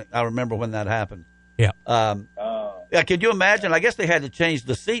 that's when I remember when that happened. Yeah. Yeah, could you imagine? I guess they had to change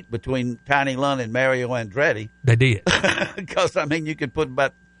the seat between Tiny Lund and Mario Andretti. They did. Because you could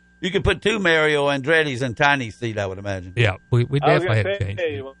put two Mario Andrettis in Tiny's seat, I would imagine. Yeah, we definitely had to change.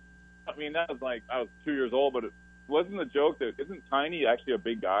 That was like I was 2 years old, but it wasn't the joke that isn't Tiny actually a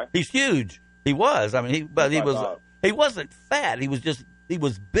big guy? He's huge. He was. I mean, he wasn't fat. He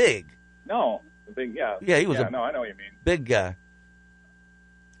was big. No. Big, yeah, he was. No, I know what you mean. Big guy.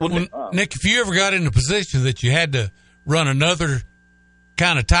 Well, Nick, if you ever got in a position that you had to run another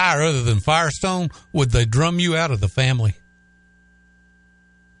kind of tire other than Firestone, would they drum you out of the family?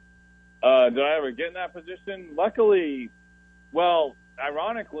 Did I ever get in that position? Luckily,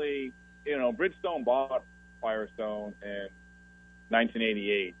 ironically, Bridgestone bought Firestone in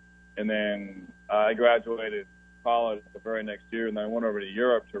 1988, and then I graduated college the very next year, and then I went over to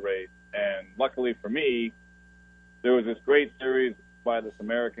Europe to race. And luckily for me, there was this great series by this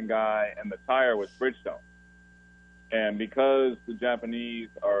American guy, and the tire was Bridgestone. And because the Japanese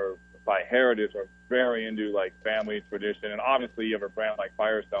are, by heritage, are very into like family tradition, and obviously you have a brand like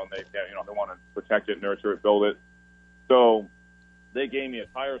Firestone, they want to protect it, nurture it, build it. So they gave me a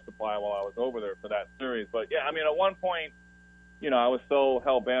tire supply while I was over there for that series. But yeah, I mean, at one point, I was so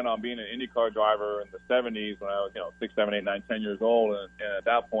hell-bent on being an IndyCar driver in the 70s when I was, 6, 7, 8, 9, 10 years old. And at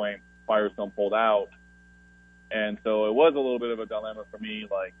that point, Firestone pulled out. And so it was a little bit of a dilemma for me,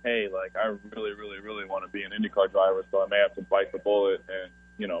 like, hey, like, I really, really, really want to be an IndyCar driver, so I may have to bite the bullet and,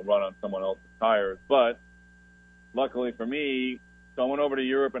 run on someone else's tires. But luckily for me, so I went over to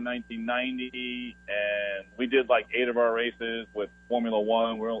Europe in 1990, and we did like 8 of our races with Formula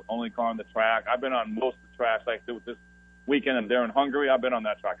One. We're the only car on the track. I've been on most of the tracks, like this weekend there in Hungary. I've been on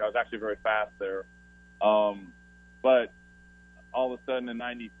that track. I was actually very fast there. But all of a sudden in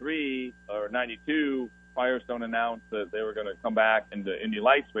 93 or 92, Firestone announced that they were going to come back into Indy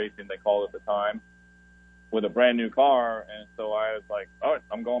Lights racing, they called it at the time, with a brand new car. And so I was like, all right,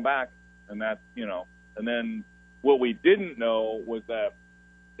 I'm going back. And that's, and then what we didn't know was that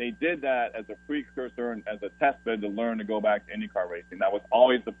they did that as a precursor and as a test bed to learn to go back to IndyCar racing. That was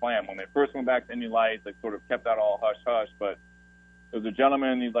always the plan. When they first went back to Indy Lights, they sort of kept that all hush-hush. But there was a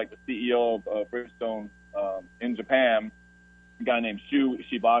gentleman, he's like the CEO of Bridgestone in Japan, a guy named Shu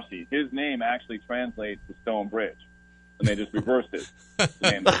Ishibashi. His name actually translates to Stone Bridge, and they just reversed it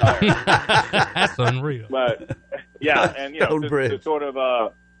to name the tire. That's unreal. But, yeah, and, to sort of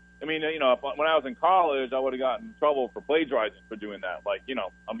when I was in college, I would have gotten in trouble for plagiarizing for doing that. Like,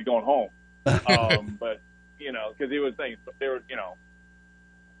 I'll be going home. But, because he was saying, they were,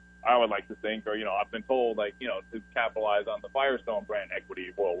 I would like to think, or, I've been told, like, to capitalize on the Firestone brand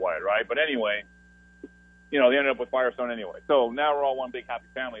equity worldwide, right? But anyway, they ended up with Firestone anyway. So now we're all one big happy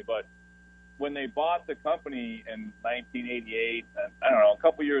family. But when they bought the company in 1988, and I don't know, a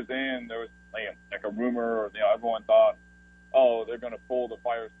couple years in, there was like a rumor, or, everyone thought, oh, they're going to pull the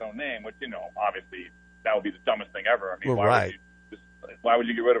Firestone name, which, obviously that would be the dumbest thing ever. I mean, why would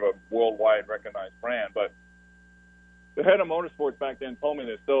you get rid of a worldwide recognized brand? But the head of motorsports back then told me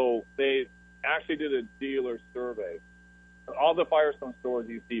this. So they actually did a dealer survey. All the Firestone stores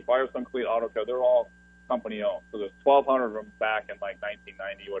you see, Firestone, Cleat, Auto Care, they're all company owned. So there's 1,200 of them back in like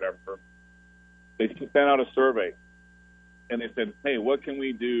 1990, whatever. They sent out a survey, and they said, hey, what can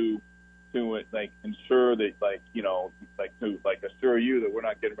we do to ensure that to assure you that we're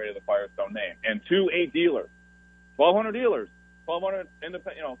not getting rid of the Firestone name? And to a dealer, 1,200 dealers, 1,200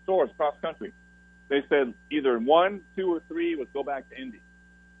 independent stores across the country, they said either 1, 2, or 3 was go back to Indy.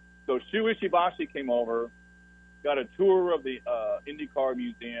 So Shu Ishibashi came over got a tour of the IndyCar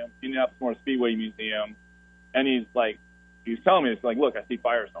Museum, Indianapolis Motor Speedway Museum, and he's telling me, it's like, look, I see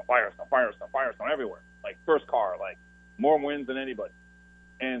Firestone everywhere. Like, first car, like, more wins than anybody.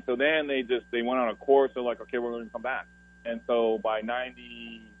 And so then they went on a course. They're like, okay, we're going to come back. And so by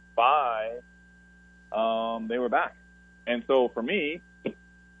 95, they were back. And so for me,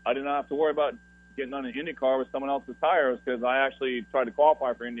 I did not have to worry about getting on an Indy car with someone else's tires, because I actually tried to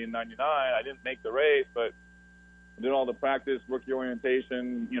qualify for Indy in 99. I didn't make the race, but I did all the practice, rookie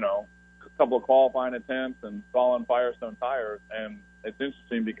orientation, a couple of qualifying attempts, and following Firestone tires. And it's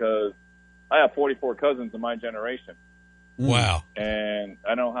interesting because I have 44 cousins in my generation. Wow. And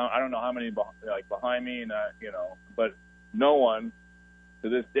I don't know how many behind me, and but no one to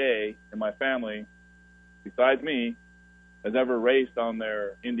this day in my family, besides me, has ever raced on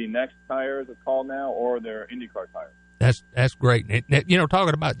their Indy Next tires, it's called now, or their IndyCar tires. That's great.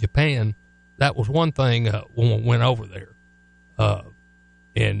 Talking about Japan, that was one thing when we went over there.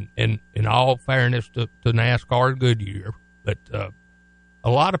 In all fairness to NASCAR and Goodyear, but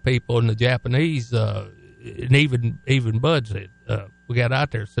a lot of people in the Japanese, and even Bud said, we got out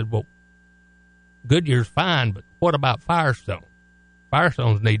there and said, well, Goodyear's fine, but what about Firestone?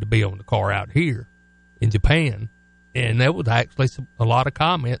 Firestones need to be on the car out here in Japan. And there was actually a lot of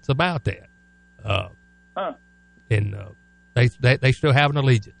comments about that. And they still have an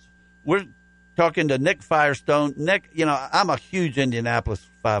allegiance. We're talking to Nick Firestone. Nick, I'm a huge Indianapolis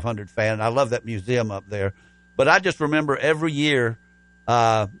 500 fan. I love that museum up there. But I just remember every year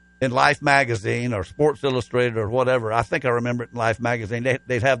in Life magazine or Sports Illustrated or whatever, I think I remember it in Life magazine,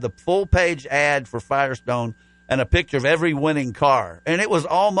 they'd have the full-page ad for Firestone and a picture of every winning car. And it was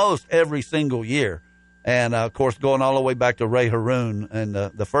almost every single year. And, of course, going all the way back to Ray Haroon and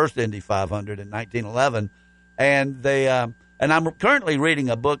the first Indy 500 in 1911. And and I'm currently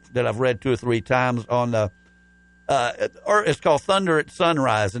reading a book that I've read 2 or 3 times on it's called Thunder at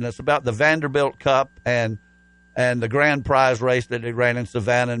Sunrise, and it's about the Vanderbilt Cup and the Grand Prize race that they ran in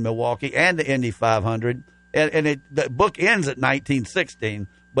Savannah and Milwaukee and the Indy 500. And the book ends at 1916.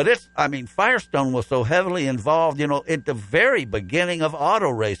 But Firestone was so heavily involved, at the very beginning of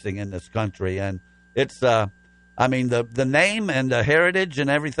auto racing in this country. And it's, the name and the heritage and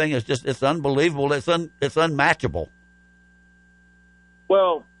everything is it's unbelievable. It's unmatchable.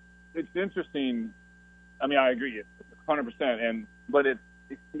 Well, it's interesting. I agree. It's 100%. But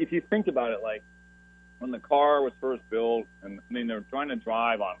if you think about it, like when the car was first built, and they're trying to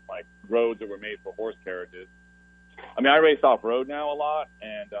drive on like roads that were made for horse carriages. I race off road now a lot,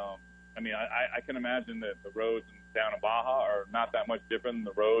 and I can imagine that the roads down in Baja are not that much different than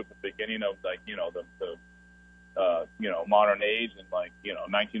the roads at the beginning of the modern age and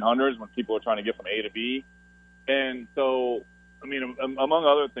 1900s when people were trying to get from A to B. And so, among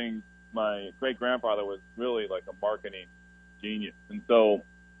other things, my great grandfather was really like a marketing genius. And so,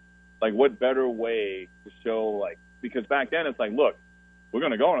 what better way to show because back then it's look, we're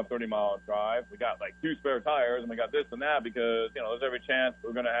going to go on a 30-mile drive. We got 2 spare tires, and we got this and that because, there's every chance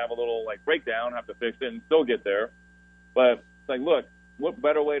we're going to have a little breakdown, have to fix it, and still get there. But it's look, what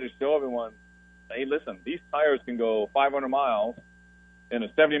better way to show everyone, hey, listen, these tires can go 500 miles in a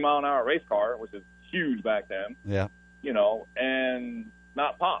 70-mile-an-hour race car, which is huge back then. Yeah. And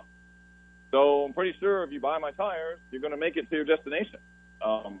not pop. So I'm pretty sure if you buy my tires, you're going to make it to your destination.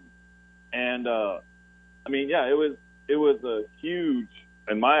 It was a huge,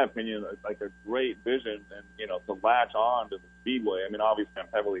 in my opinion, a great vision, and to latch on to the Speedway. Obviously I'm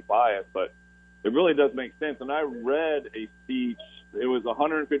heavily biased, but it really does make sense. And I read a speech. It was the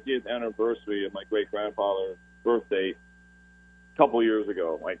 150th anniversary of my great grandfather's birthday a couple years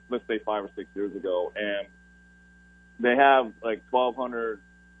ago, let's say 5 or 6 years ago, and they have 1,200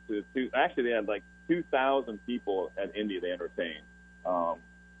 to 2. Actually, they had 2,000 people at Indy they entertained.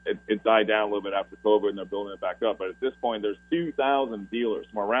 It died down a little bit after COVID, and they're building it back up. But at this point, there's 2,000 dealers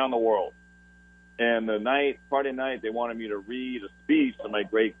from around the world. And Friday night, they wanted me to read a speech that my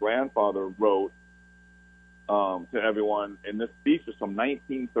great-grandfather wrote to everyone. And this speech was from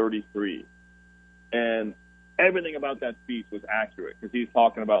 1933. And everything about that speech was accurate because he's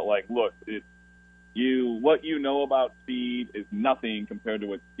talking about, look, what you know about speed is nothing compared to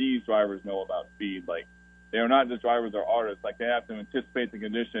what these drivers know about speed. They are not just drivers, they're artists. They have to anticipate the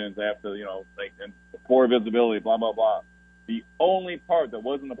conditions. They have to, and poor visibility, blah, blah, blah. The only part that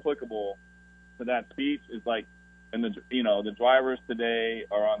wasn't applicable to that speech is and the drivers today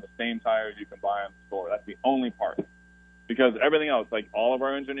are on the same tires you can buy in the store. That's the only part. Because everything else, all of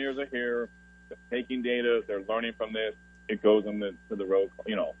our engineers are here, taking data, they're learning from this. It goes into the road,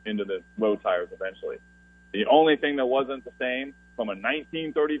 into the road tires eventually. The only thing that wasn't the same from a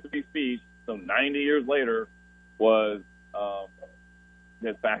 1933 speech, so 90 years later, was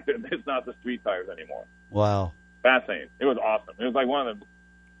the fact that it's not the street tires anymore. Wow. Fascinating. It was awesome. It was like one of the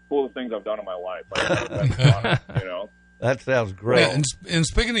coolest things I've done in my life. Like, you know? That sounds great. Well, and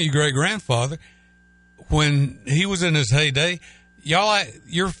speaking of your great-grandfather, when he was in his heyday,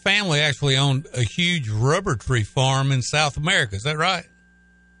 your family actually owned a huge rubber tree farm in South America. Is that right?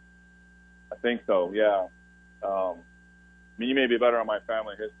 I think so, yeah. I mean, you may be better on my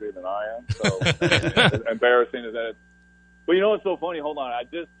family history than I am, so as embarrassing as that is. But you know what's so funny? Hold on, I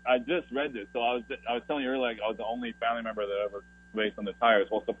just read this. So I was telling you earlier, like, I was the only family member that ever raced on the tires.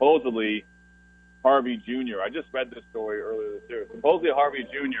 Well, supposedly Harvey Jr. I just read this story earlier this year. Supposedly Harvey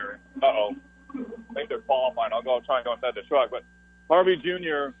Jr. I think they're qualifying. I'll go try and go inside the truck. But Harvey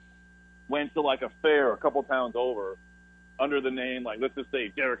Jr. went to like a fair a couple towns over under the name, like, let's just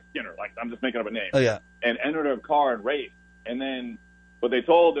say Derek Skinner. Like, I'm just making up a name. Oh yeah. And entered a car and raced. And then, but they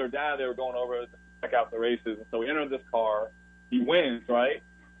told their dad they were going over to check out the races. And so he entered this car. He wins, right?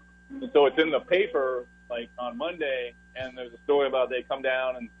 And so it's in the paper, like, on Monday, and there's a story about they come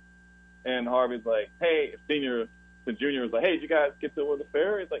down, and Harvey's like, hey, senior to junior is like, hey, did you guys get to the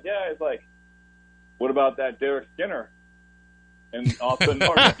fair? He's like, yeah. He's like, what about that Derek Skinner? And all of a sudden,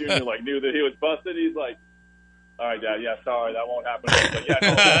 Harvey Jr. like knew that he was busted. He's like, all right, Dad, yeah, sorry, that won't happen. But yeah, no,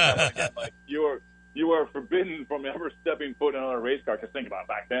 it won't happen again. Like, you are forbidden from ever stepping foot in another race car. Because think about it,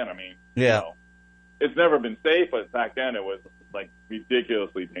 back then, I mean, yeah. You know, it's never been safe, but back then it was like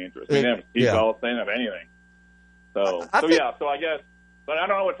ridiculously dangerous. We didn't have seatbelts, they didn't have anything. So I guess, but I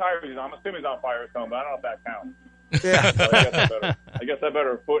don't know what tire he's on. I'm assuming he's on Firestone, but I don't know if that counts. Yeah. So I guess I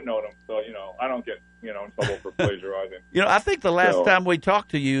better footnote him so, you know, I don't get, you know, in trouble for plagiarizing. You know, I think the last time we talked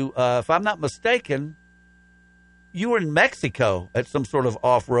to you, if I'm not mistaken, you were in Mexico at some sort of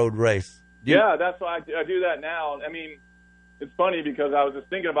off-road race. Yeah, that's why I do that now. I mean, it's funny because I was just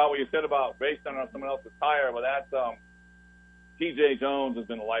thinking about what you said about racing on someone else's tire, but that's T.J. Jones has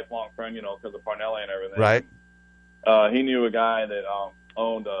been a lifelong friend, you know, because of Parnelli and everything. Right. He knew a guy that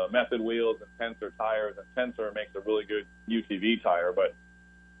owned Method Wheels and Tensor tires, and Tensor makes a really good UTV tire, but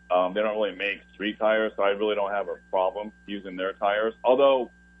they don't really make street tires, so I really don't have a problem using their tires.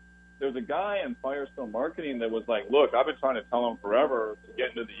 Although there's a guy in Firestone marketing that was like, look, I've been trying to tell him forever to get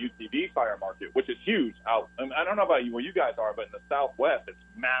into the UTV tire market, which is huge. I don't know about you, where you guys are, but in the Southwest, it's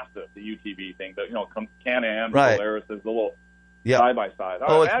massive, the UTV thing. The, you know, Can-Am, right. Polaris is a little yep. side-by-side.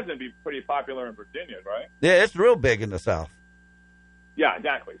 I imagine it'd be pretty popular in Virginia, right? Yeah, it's real big in the South. Yeah,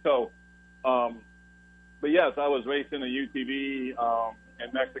 exactly. So, but yes, I was racing a UTV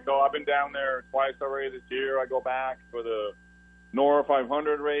in Mexico. I've been down there twice already this year. I go back for the Nora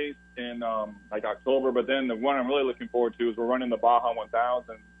 500 race in like October, but then the one I'm really looking forward to is we're running the Baja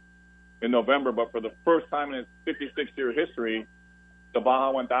 1000 in November. But for the first time in its 56-year history, the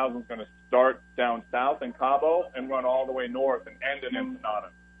Baja 1000 is going to start down south in Cabo and run all the way north and end in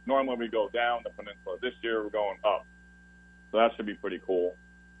Ensenada. Normally we go down the peninsula. This year we're going up, so that should be pretty cool.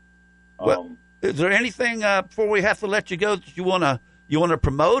 Well, is there anything before we have to let you go that you want to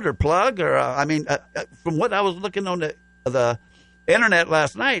promote or plug? Or I mean, from what I was looking on the internet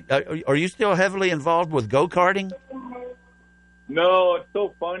last night, are you still heavily involved with go-karting? No, it's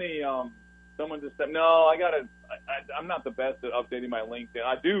so funny. Someone just said, no, I'm not the best at updating my LinkedIn.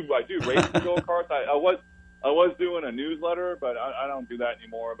 I do race go-karts. I was doing a newsletter, but I don't do that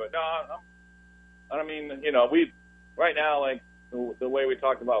anymore. But no, I mean, you know, right now, like, the way we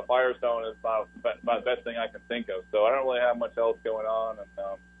talked about Firestone is about the best thing I can think of. So I don't really have much else going on, and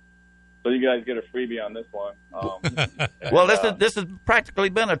so you guys get a freebie on this one. Well, this has practically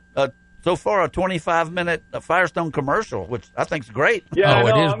been so far a 25-minute Firestone commercial, which I think is great. Yeah,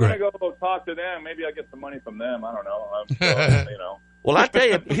 I'm going to go talk to them. Maybe I'll get some money from them. I don't know. You know. Well, I tell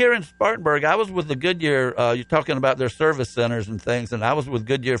you, here in Spartanburg, I was with the Goodyear. You're talking about their service centers and things, and I was with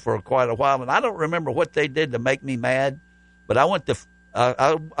Goodyear for quite a while, and I don't remember what they did to make me mad, but I went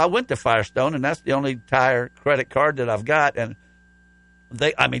to Firestone, and that's the only tire credit card that I've got, and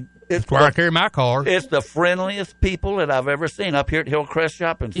it's where I carry my car. It's the friendliest people that I've ever seen up here at Hillcrest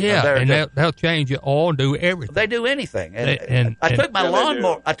Shopping Center. Yeah, and they'll change it all and do everything. They do anything. And I took my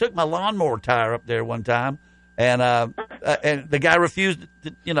lawnmower tire up there one time, and the guy refused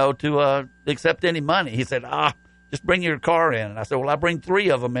to accept any money. He said, just bring your car in. And I said, well, I bring 3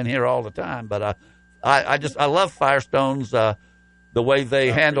 of them in here all the time. But I love Firestone's the way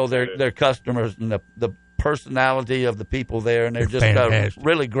they handle their customers and the personality of the people there, and they're just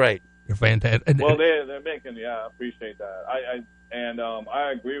really great. You're fantastic. Well, they're making, I appreciate that.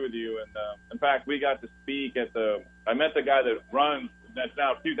 I agree with you. And in fact, we got to speak I met the guy that's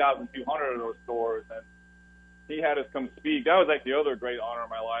now 2,200 of those stores, and he had us come speak. That was like the other great honor of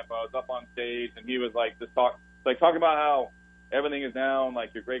my life. I was up on stage, and he was like just like talking about how everything is now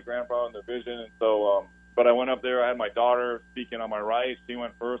like your great grandfather in the vision. And so, but I went up there. I had my daughter speaking on my right. She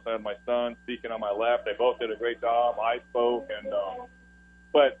went first. I had my son speaking on my left. They both did a great job. I spoke, and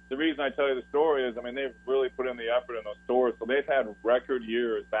but the reason I tell you the story is, I mean, they've really put in the effort in those stores. So they've had record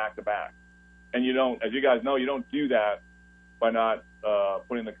years back to back. And you don't, as you guys know, you don't do that by not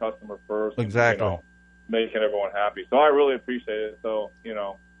putting the customer first. Exactly. And, making everyone happy. So I really appreciate it. So,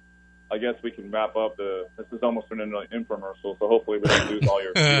 I guess we can wrap up this is almost an infomercial, so hopefully we don't lose all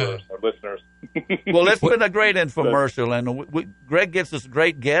your viewers or listeners. Well, it's been a great infomercial, and Greg gets us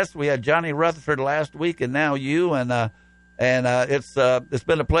great guests. We had Johnny Rutherford last week, and now you, and it's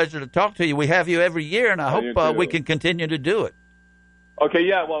been a pleasure to talk to you. We have you every year, and I hope we can continue to do it. Okay,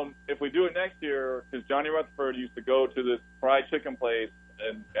 yeah, well, if we do it next year, because Johnny Rutherford used to go to this fried chicken place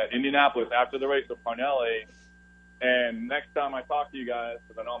at Indianapolis after the race of Parnelli. And next time I talk to you guys,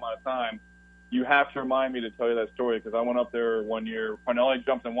 because I know I'm out of time, you have to remind me to tell you that story, because I went up there one year. Parnelli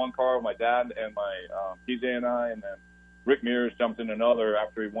jumped in one car with my dad and my PJ and I, and then Rick Mears jumped in another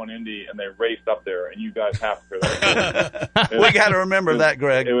after he won Indy, and they raced up there. And you guys have to hear that. We got to remember that,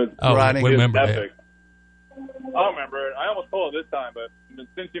 Greg. It was Ronnie. We remember epic. I don't remember it. I almost told it this time, but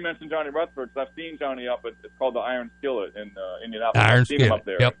since you mentioned Johnny Rutherford, because I've seen Johnny up at, it's called the Iron Skillet in Indianapolis. I've seen him up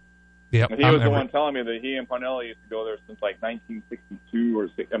there. Yep. And he was the one telling me that he and Parnelli used to go there since like 1962 or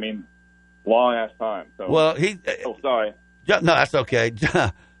 6. I mean, long ass time. So. Well, sorry. No, that's okay.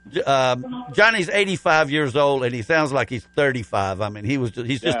 Johnny's 85 years old, and he sounds like he's 35. I mean, he's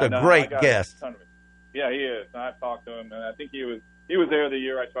just a great guest. Yeah, he is. And I've talked to him, and I think he was there the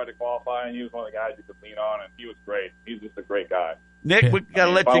year I tried to qualify, and he was one of the guys you could lean on, and he was great. He's just a great guy. Nick, we got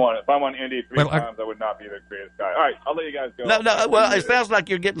to let you. If I won Indy three times, I would not be the greatest guy. All right, I'll let you guys go. No. Well, it sounds like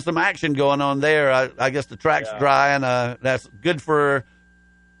you're getting some action going on there. I guess the track's dry, and that's good for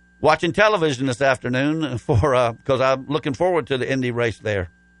watching television this afternoon. Because I'm looking forward to the Indy race there.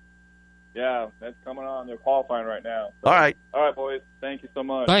 Yeah, that's coming on. They're qualifying right now. So. All right, boys. Thank you so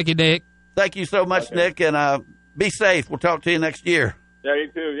much. Thank you, Nick. Thank you so much, Nick, and be safe. We'll talk to you next year. Yeah, you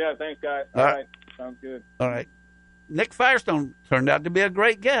too. Yeah, thanks, guys. All right. Sounds good. All right. Nick Firestone turned out to be a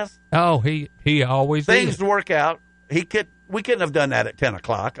great guest. Oh, he always things is. Work out. We couldn't have done that at 10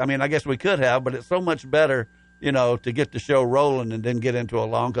 o'clock. I mean, I guess we could have, but it's so much better, to get the show rolling and then get into a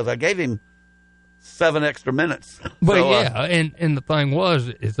long, because I gave him 7 extra minutes. But so, and the thing was,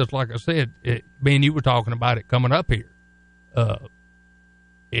 it's just like I said, me and you were talking about it coming up here,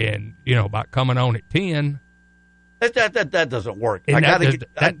 and about coming on at 10. That doesn't work.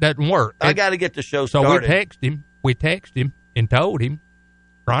 That doesn't work. I got to get the show started. So we texted him and told him,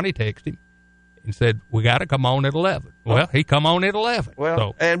 Ronnie texted him and said, we got to come on at 11. Well, he come on at 11.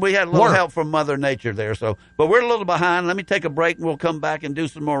 Well, and we had a little help from Mother Nature there. But we're a little behind. Let me take a break, and we'll come back and do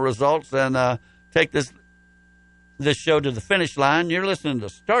some more results and take this show to the finish line. You're listening to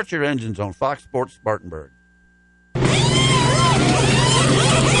Start Your Engines on Fox Sports Spartanburg.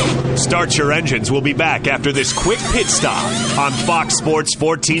 Start Your Engines will be back after this quick pit stop on Fox Sports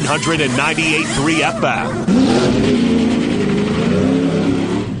 1498.3 FM.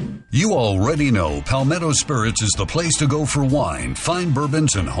 You already know Palmetto Spirits is the place to go for wine, fine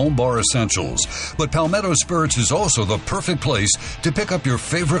bourbons, and home bar essentials. But Palmetto Spirits is also the perfect place to pick up your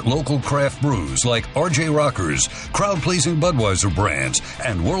favorite local craft brews like RJ Rockers, crowd-pleasing Budweiser brands,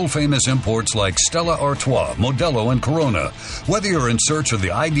 and world-famous imports like Stella Artois, Modelo, and Corona. Whether you're in search of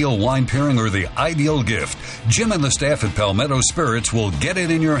the ideal wine pairing or the ideal gift, Jim and the staff at Palmetto Spirits will get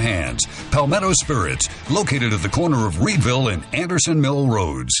it in your hands. Palmetto Spirits, located at the corner of Reedville and Anderson Mill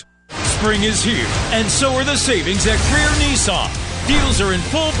Roads. Spring is here, and so are the savings at Greer Nissan. Deals are in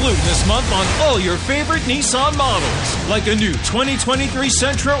full bloom this month on all your favorite Nissan models, like a new 2023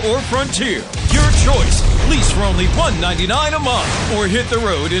 Sentra or Frontier. Your choice. Lease for only $199 a month, or hit the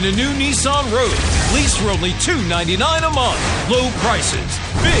road in a new Nissan Rogue. Lease for only $299 a month. Low prices,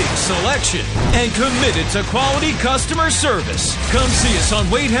 big selection, and committed to quality customer service. Come see us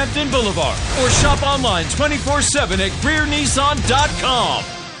on Wade Hampton Boulevard, or shop online 24/7 at GreerNissan.com.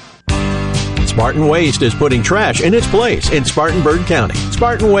 Spartan Waste is putting trash in its place in Spartanburg County.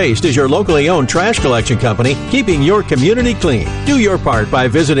 Spartan Waste is your locally owned trash collection company, keeping your community clean. Do your part by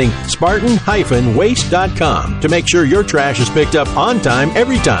visiting Spartan-Waste.com to make sure your trash is picked up on time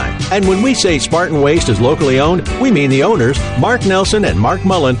every time. And when we say Spartan Waste is locally owned, we mean the owners, Mark Nelson and Mark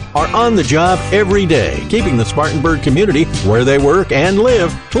Mullen, are on the job every day, keeping the Spartanburg community, where they work and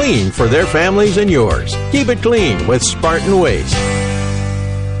live, clean for their families and yours. Keep it clean with Spartan Waste.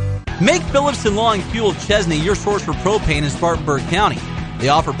 Make Phillips & Long Fuel Chesney your source for propane in Spartanburg County. They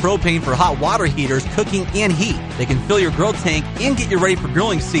offer propane for hot water heaters, cooking, and heat. They can fill your grill tank and get you ready for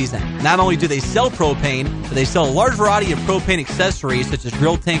grilling season. Not only do they sell propane, but they sell a large variety of propane accessories such as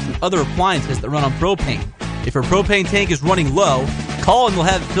grill tanks and other appliances that run on propane. If your propane tank is running low, call and they'll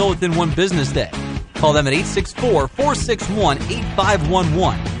have it filled within one business day. Call them at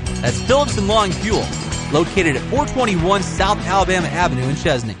 864-461-8511. That's Phillips and Long Fuel, located at 421 South Alabama Avenue in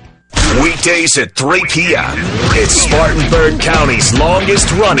Chesney. Weekdays at 3 p.m. It's Spartanburg County's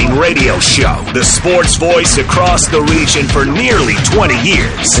longest-running radio show. The sports voice across the region for nearly 20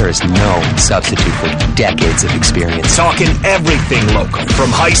 years. There is no substitute for decades of experience. Talking everything local,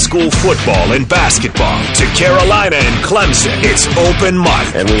 from high school football and basketball to Carolina and Clemson. It's Open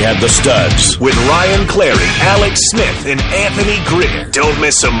Mic. And we have the studs. With Ryan Clary, Alex Smith, and Anthony Greer. Don't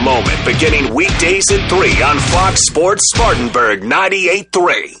miss a moment beginning weekdays at 3 on Fox Sports Spartanburg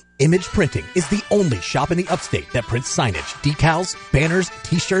 98.3. Image Printing is the only shop in the upstate that prints signage, decals, banners,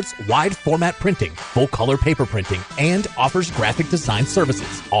 t-shirts, wide format printing, full color paper printing, and offers graphic design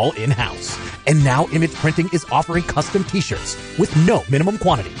services, all in-house. And now Image Printing is offering custom t-shirts with no minimum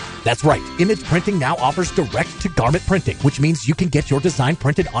quantity. That's right, Image Printing now offers direct to garment printing, which means you can get your design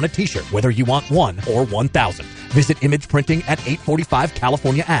printed on a t-shirt, whether you want 1 or 1,000. Visit Image Printing at 845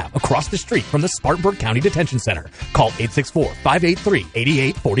 California Ave, across the street from the Spartanburg County Detention Center. Call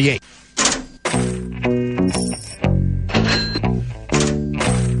 864-583-8848.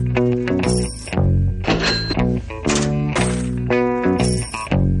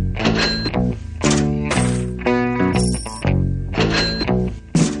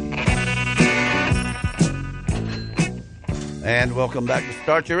 And welcome back to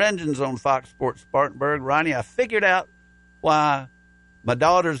Start Your Engines on Fox Sports Spartanburg. Ronnie, I figured out why my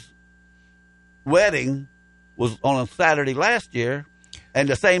daughter's wedding was on a Saturday last year, and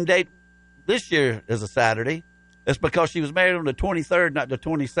the same date this year is a Saturday. It's because she was married on the 23rd, not the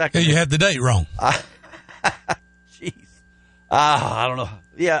 22nd. Yeah, you had the date wrong. Jeez. I don't know.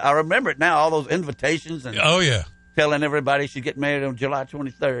 Yeah, I remember it now, all those invitations. And oh, yeah. Telling everybody she'd get married on July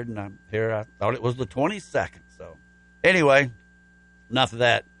 23rd, and I'm here. I thought it was the 22nd. So anyway, enough of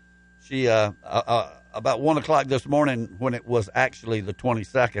that. She, about 1 o'clock this morning, when it was actually the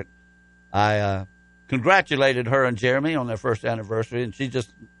 22nd, I congratulated her and Jeremy on their first anniversary, and she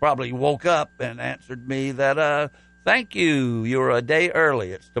just probably woke up and answered me that, thank you, you're a day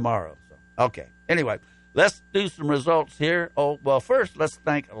early. It's tomorrow. So, okay. Anyway, let's do some results here. Oh, well, first, let's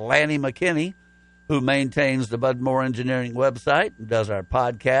thank Lanny McKinney, who maintains the Budmore Engineering website and does our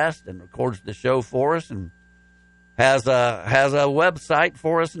podcast and records the show for us and has a website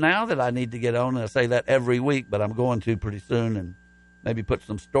for us now that I need to get on. I say that every week, but I'm going to pretty soon and maybe put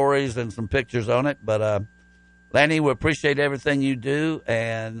some stories and some pictures on it. But, Lanny, we appreciate everything you do,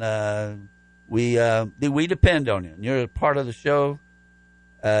 and we depend on you. And you're a part of the show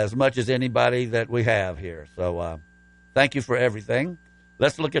as much as anybody that we have here. So thank you for everything.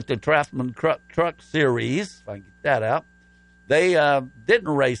 Let's look at the Craftsman Truck Series, if I can get that out. They didn't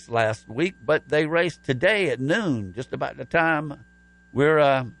race last week, but they raced today at noon, just about the time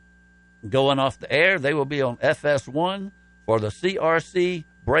we're going off the air. They will be on FS1 for the CRC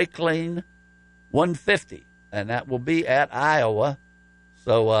Brake Clean 150, and that will be at Iowa.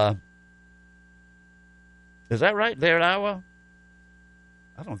 So, is that right? They're at Iowa?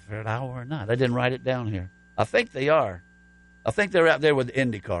 I don't know if they're at Iowa or not. I didn't write it down here. I think they are. I think they're out there with the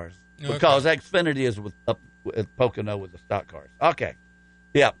Indy cars because Xfinity is up with Pocono with the stock cars. Okay.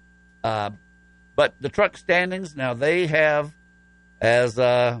 Yeah. But the truck standings, now they have, as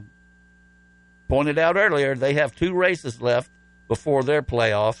pointed out earlier, they have 2 races left before their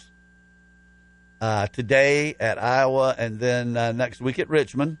playoffs. Today at Iowa and then next week at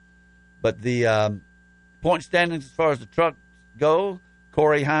Richmond. But the point standings as far as the trucks go,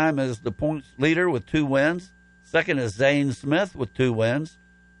 Corey Heim is the points leader with 2 wins. Second is Zane Smith with 2 wins.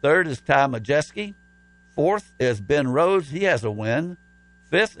 Third is Ty Majeski. Fourth is Ben Rhodes. He has a win.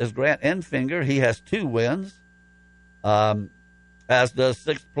 Fifth is Grant Enfinger. He has 2 wins. As does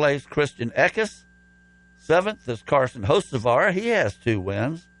 6th place Christian Eckes. 7th is Carson Hocevar. He has 2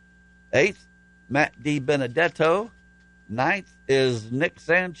 wins. 8th, Matt D. Benedetto. 9th is Nick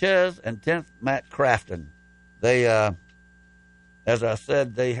Sanchez. And 10th, Matt Crafton. They, as I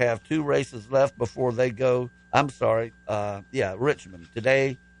said, they have 2 races left before they go. I'm sorry. Richmond.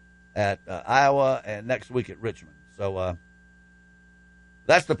 Today at Iowa and next week at Richmond. So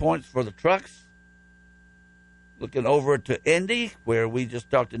that's the points for the trucks. Looking over to Indy, where we just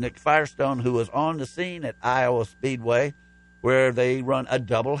talked to Nick Firestone, who was on the scene at Iowa Speedway, where they run a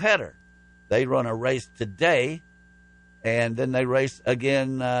doubleheader. They run a race today, and then they race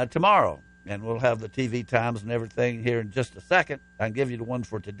again tomorrow. and we'll have the TV times and everything here in just a second. I can give you the one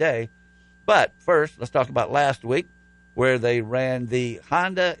for today. But first, let's talk about last week, where they ran the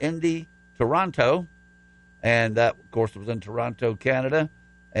Honda Indy Toronto, and that, of course, was in Toronto, Canada.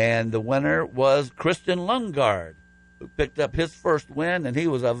 And the winner was Christian Lundgaard, who picked up his first win, and he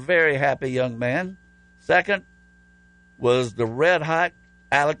was a very happy young man. Second was the red-hot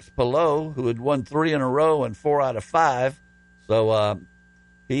Alex Palou, who had won 3 in a row and 4 out of 5. So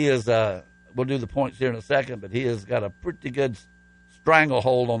he is, we'll do the points here in a second, but he has got a pretty good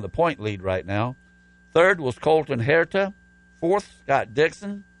stranglehold on the point lead right now. Third was Colton Herta. Fourth, Scott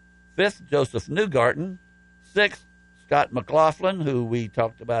Dixon. Fifth, Joseph Newgarden. Sixth, Scott McLaughlin, who we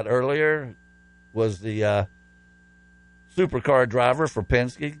talked about earlier, was the supercar driver for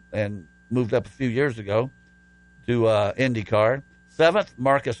Penske and moved up a few years ago to IndyCar. Seventh,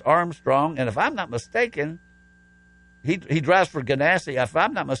 Marcus Armstrong. And if I'm not mistaken, he drives for Ganassi. If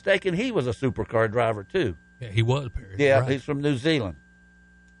I'm not mistaken, he was a supercar driver too. Yeah, he was, Perry. Yeah, right. He's from New Zealand.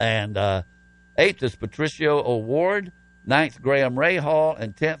 And eighth is Patricio O'Ward. Ninth, Graham Rahal.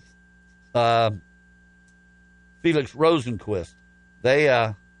 And 10th, Felix Rosenquist.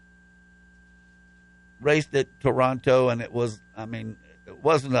 They raced at Toronto, and it was, it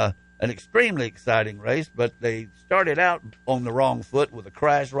wasn't an extremely exciting race, but they started out on the wrong foot with a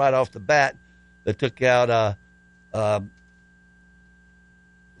crash right off the bat that took out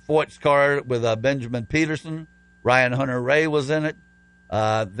Foyt's car with Benjamin Peterson. Ryan Hunter-Ray was in it.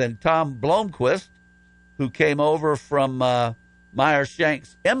 Then Tom Blomqvist, who came over from Meyer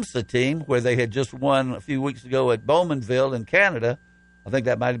Shank's IMSA team, where they had just won a few weeks ago at Bowmanville in Canada. I think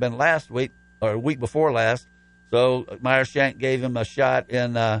that might have been last week or a week before last. So Meyer Shank gave him a shot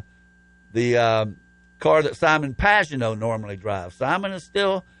in the car that Simon Pagenaud normally drives. Simon is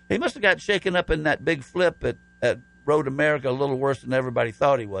still, he must have got shaken up in that big flip at Road America a little worse than everybody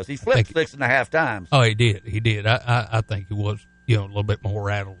thought he was. He flipped 6.5 times. Oh, he did. He did. I think he was, a little bit more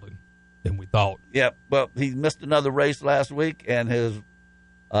rattled than we thought. Yeah, well, he missed another race last week, and his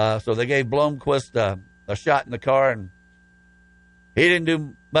so they gave Blomqvist a shot in the car, and he didn't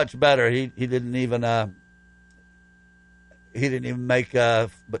do much better. He didn't even make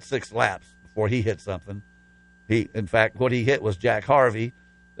but 6 laps before he hit something. In fact, what he hit was Jack Harvey.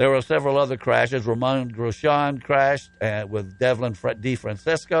 There were several other crashes. Ramon Grosjean crashed with Devlin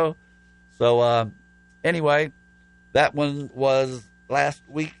DeFrancisco. So anyway, that one was last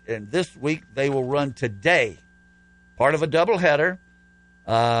week, and this week they will run today, part of a doubleheader,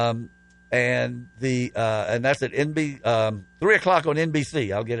 and that's at 3 o'clock on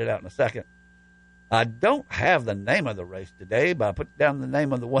NBC. I'll get it out in a second. I don't have the name of the race today, but I put down the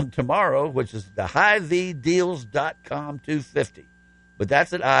name of the one tomorrow, which is the HighVDeals.com 250. But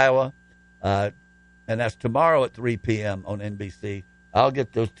that's at Iowa, and that's tomorrow at 3 p.m. on NBC. I'll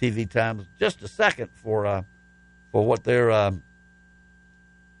get those TV times just a second for what they're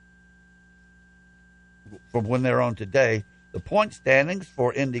from when they're on today. The point standings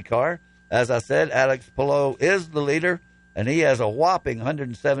for IndyCar, as I said, Alex Palou is the leader, and he has a whopping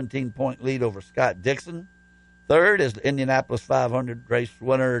 117-point lead over Scott Dixon. Third is the Indianapolis 500 race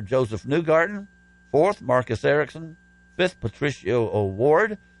winner Joseph Newgarden. Fourth, Marcus Ericsson. Fifth, Patricio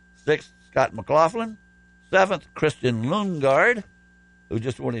O'Ward. Sixth, Scott McLaughlin. Seventh, Christian Lundgaard, who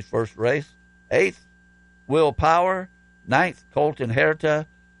just won his first race. Eighth, Will Power. Ninth, Colton Herta.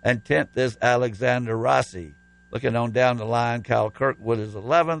 And 10th is Alexander Rossi. Looking on down the line, Kyle Kirkwood is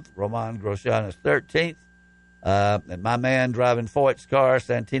 11th. Roman Grosjean is 13th. And my man driving Foyt's car,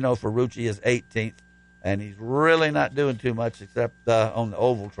 Santino Ferrucci, is 18th. And he's really not doing too much except on the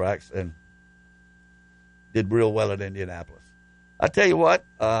oval tracks, and did real well at Indianapolis. I tell you what,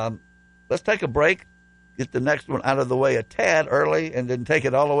 let's take a break, get the next one out of the way a tad early, and then take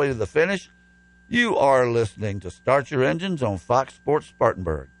it all the way to the finish. You are listening to Start Your Engines on Fox Sports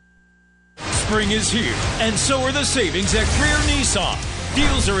Spartanburg. Spring is here, and so are the savings at Greer Nissan.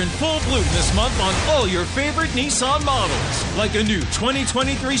 Deals are in full bloom this month on all your favorite Nissan models, like a new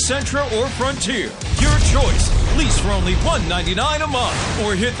 2023 Sentra or Frontier. Your choice. Lease for only $199 a month,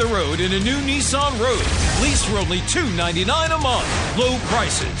 or hit the road in a new Nissan Rogue. Lease for only $299 a month. Low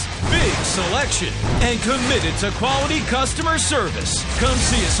prices, big selection, and committed to quality customer service. Come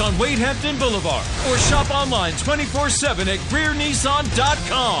see us on Wade Hampton Boulevard, or shop online 24/7 at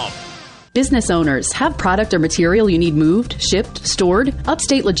GreerNissan.com. Business owners, have product or material you need moved, shipped, stored?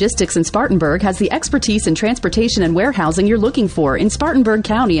 Upstate Logistics in Spartanburg has the expertise in transportation and warehousing you're looking for in Spartanburg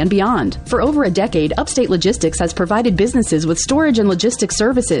County and beyond. For over a decade, Upstate Logistics has provided businesses with storage and logistics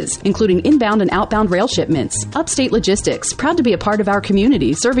services, including inbound and outbound rail shipments. Upstate Logistics, proud to be a part of our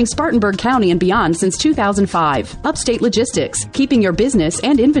community, serving Spartanburg County and beyond since 2005. Upstate Logistics, keeping your business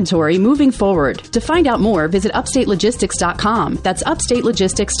and inventory moving forward. To find out more, visit upstatelogistics.com. That's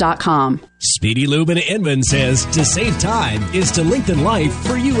upstatelogistics.com. Speedy Lube in Inman says to save time is to lengthen life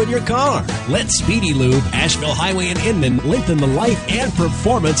for you and your car. Let Speedy Lube, Asheville Highway in Inman, lengthen the life and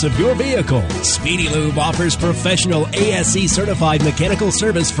performance of your vehicle. Speedy Lube offers professional ASE certified mechanical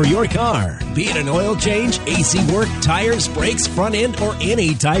service for your car. Be it an oil change, AC work, tires, brakes, front end, or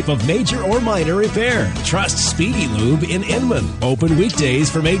any type of major or minor repair. Trust Speedy Lube in Inman. Open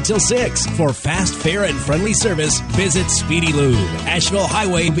weekdays from 8 till 6. For fast, fair, and friendly service, visit Speedy Lube, Asheville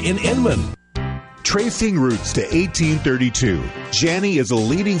Highway in Inman. Tracing roots to 1832, Janney is a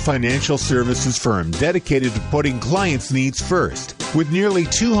leading financial services firm dedicated to putting clients' needs first. With nearly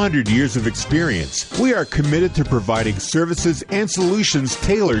 200 years of experience, we are committed to providing services and solutions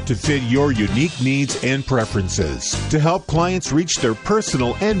tailored to fit your unique needs and preferences to help clients reach their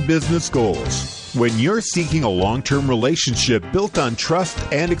personal and business goals. When you're seeking a long-term relationship built on trust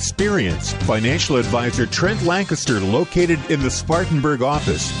and experience, financial advisor Trent Lancaster, located in the Spartanburg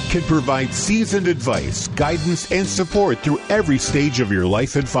office, can provide seasoned advice, guidance, and support through every stage of your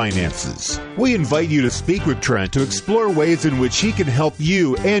life and finances. We invite you to speak with Trent to explore ways in which he can help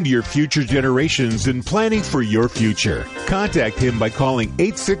you and your future generations in planning for your future. Contact him by calling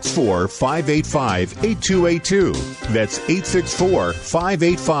 864-585-8282. That's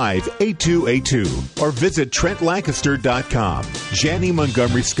 864-585-8282. Or visit TrentLancaster.com. Janney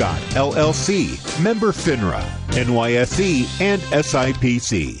Montgomery Scott, LLC, member FINRA, NYSE, and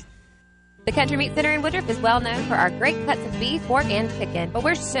SIPC. The Country Meat Center in Woodruff is well known for our great cuts of beef, pork, and chicken, but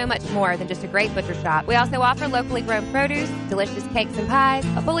we're so much more than just a great butcher shop. We also offer locally grown produce, delicious cakes and pies,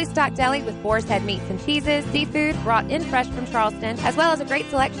 a fully stocked deli with boar's head meats and cheeses, seafood brought in fresh from Charleston, as well as a great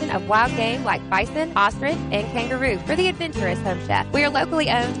selection of wild game like bison, ostrich, and kangaroo for the adventurous home chef. We are locally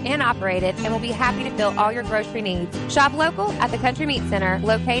owned and operated and will be happy to fill all your grocery needs. Shop local at the Country Meat Center,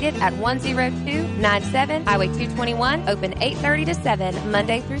 located at 10297 Highway 221, open 8:30 to 7,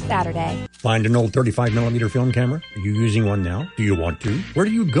 Monday through Saturday. Find an old 35mm film camera? Are you using one now? Do you want to? Where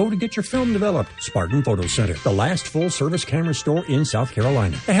do you go to get your film developed? Spartan Photo Center, the last full-service camera store in South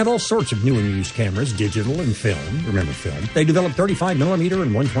Carolina. They have all sorts of new and used cameras, digital and film. Remember film? They develop 35mm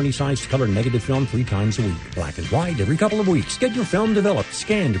and 120-sized color negative film 3 times a week. Black and white every couple of weeks. Get your film developed,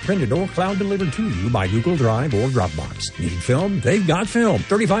 scanned, printed, or cloud delivered to you by Google Drive or Dropbox. Need film? They've got film.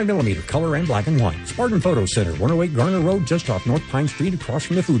 35mm color and black and white. Spartan Photo Center, 108 Garner Road, just off North Pine Street, across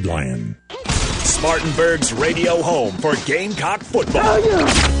from the Food Lion. Spartanburg's radio home for Gamecock football.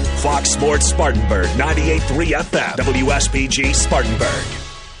 Fox Sports Spartanburg, 98.3 FM, WSPG Spartanburg.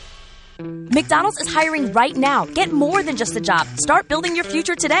 McDonald's is hiring right now. Get more than just a job. Start building your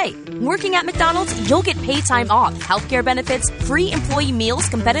future today. Working at McDonald's, you'll get paid time off, healthcare benefits, free employee meals,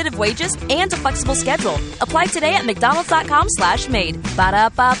 competitive wages, and a flexible schedule. Apply today at mcdonalds.com/made.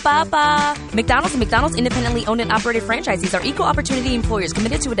 Ba-da-ba-ba-ba. McDonald's and McDonald's independently owned and operated franchisees are equal opportunity employers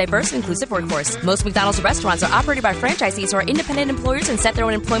committed to a diverse and inclusive workforce. Most McDonald's restaurants are operated by franchisees who are independent employers and set their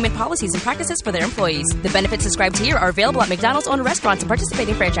own employment policies and practices for their employees. The benefits described here are available at McDonald's owned restaurants and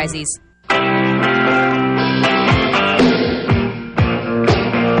participating franchisees.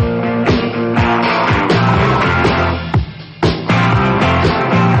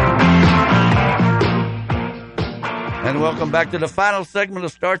 And welcome back to the final segment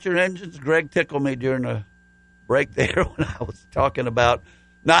of Start Your Engines. Greg tickled me during the break there when I was talking about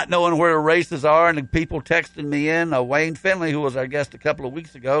not knowing where the races are, and the people texting me in. Wayne Finley, who was our guest a couple of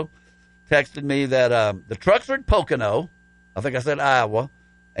weeks ago, texted me that the trucks are in Pocono. I think I said Iowa.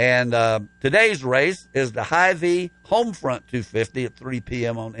 And today's race is the Hy-Vee Homefront 250 at 3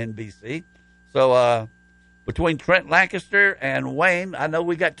 p.m. on NBC. So between Trent Lancaster and Wayne, I know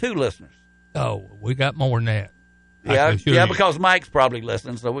we got 2 listeners. Oh, we got more than that. Yeah, because Mike's probably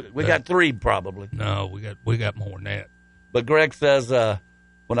listening, so we got 3 probably. No, we got more than that. But Greg says,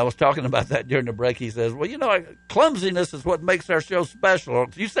 when I was talking about that during the break, he says, well, clumsiness is what makes our show special.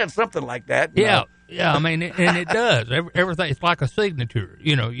 You said something like that. Yeah. Yeah, I mean, and it does. Everything, it's like a signature.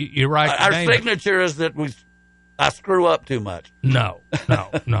 You write our signature is that I screw up too much. No.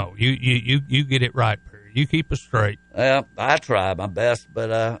 You get it right, Perry. You keep it straight. Well, I try my best,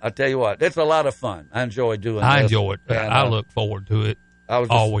 but I tell you what, it's a lot of fun. I enjoy doing this. I enjoy it. And, I look forward to it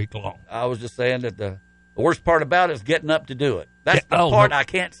all week long. I was just saying that The worst part about it is getting up to do it. That's the part I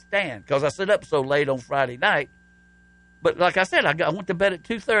can't stand because I sit up so late on Friday night. But like I said, I went to bed at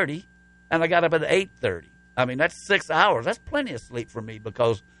 2:30, and I got up at 8:30. I mean, that's 6 hours. That's plenty of sleep for me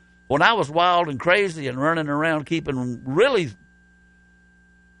because when I was wild and crazy and running around keeping really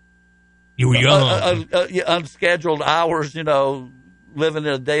you were young, unscheduled hours, living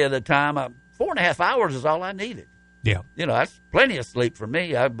a day at a time, 4.5 hours is all I needed. Yeah. That's plenty of sleep for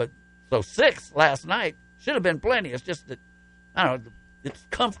me. So 6 last night should have been plenty. It's just that, I don't know, it's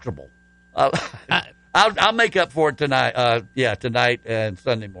comfortable. I'll make up for it tonight. Tonight and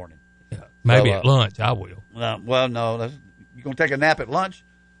Sunday morning. Yeah. Maybe at lunch, I will. Well, no. You going to take a nap at lunch?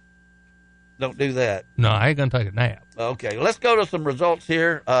 Don't do that. No, I ain't going to take a nap. Okay, let's go to some results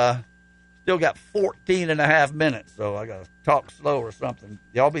here. Still got 14 and a half minutes, so I got to talk slow or something.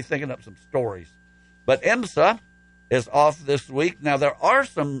 Y'all be thinking up some stories. But IMSA is off this week. Now, there are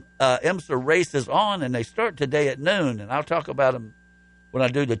some IMSA races on, and they start today at noon, and I'll talk about them when I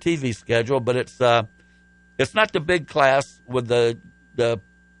do the TV schedule. But it's not the big class with the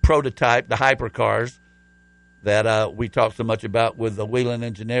prototype, the hypercars that we talk so much about with the Wheeling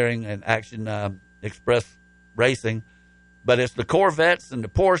Engineering and Action Express Racing. But it's the Corvettes and the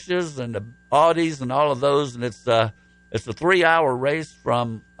Porsches and the Audis and all of those, and it's a 3-hour race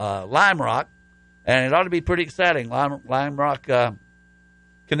from Lime Rock, and it ought to be pretty exciting. Lime Rock,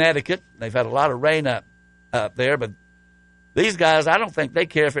 Connecticut. They've had a lot of rain up there, but these guys, I don't think they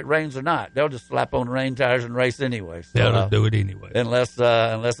care if it rains or not. They'll just slap on rain tires and race anyway. So, they'll do it anyway, unless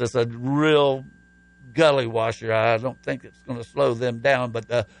it's a real gully washer. I don't think it's going to slow them down, but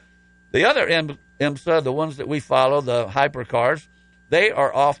the other IMSA, the ones that we follow, the hypercars, they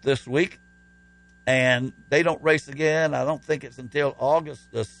are off this week, and they don't race again. I don't think it's until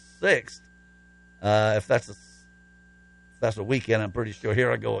August the 6th. If that's a weekend, I'm pretty sure.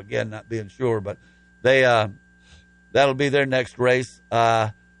 Here I go again, not being sure, but that'll be their next race.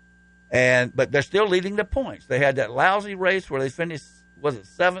 But they're still leading the points. They had that lousy race where they finished, was it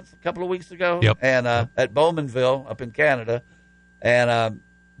 7th a couple of weeks ago? Yep. And at Bowmanville up in Canada, and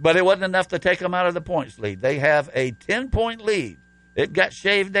but it wasn't enough to take them out of the points lead. They have a 10-point lead. It got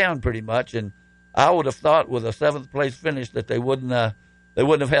shaved down pretty much, and I would have thought with a 7th place finish that they wouldn't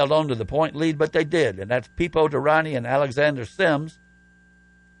have held on to the point lead, but they did. And that's Pipo Durrani and Alexander Sims,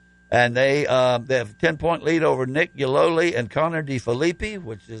 and they have a 10-point lead over Nick Yaloli and Connor DeFilippi,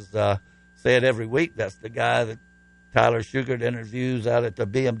 which is said every week. That's the guy that Tyler Shugart interviews out at the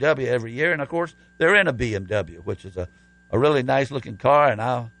BMW every year, and of course they're in a BMW, which is a really nice-looking car,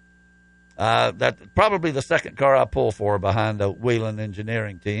 and that's probably the second car I pull for behind the Wheeling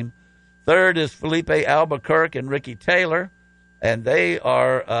Engineering team. Third is Felipe Albuquerque and Ricky Taylor, and they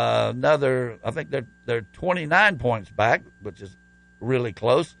are I think they're 29 points back, which is really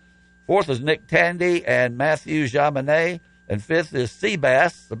close. Fourth is Nick Tandy and Matthew Jaminet, and fifth is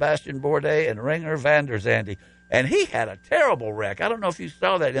Seabass, Sebastian Bourdais, and Ringer van der Zande. And he had a terrible wreck. I don't know if you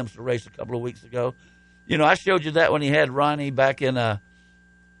saw that IMSA race a couple of weeks ago. I showed you that when he had Ronnie back in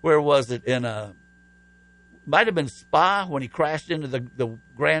where was it? Might have been Spa when he crashed into the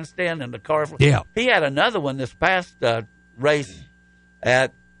grandstand and the car. Yeah. He had another one this past race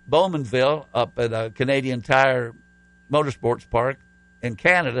at Bowmanville up at Canadian Tire Motorsports Park in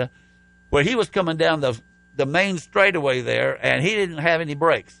Canada, where he was coming down the main straightaway there, and he didn't have any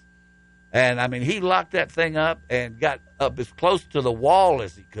brakes. And, I mean, he locked that thing up and got up as close to the wall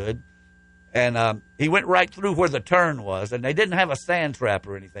as he could. And he went right through where the turn was, and they didn't have a sand trap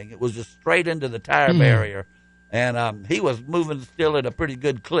or anything. It was just straight into the tire barrier. And he was moving still at a pretty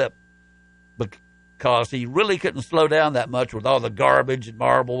good clip because he really couldn't slow down that much with all the garbage and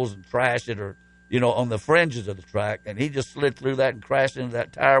marbles and trash that are, on the fringes of the track. And he just slid through that and crashed into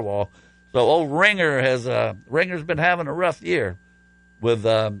that tire wall. So old Ringer's been having a rough year with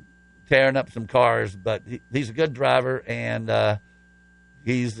tearing up some cars, but he's a good driver, and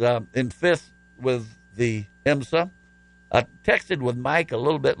he's in fifth with the IMSA. I texted with Mike a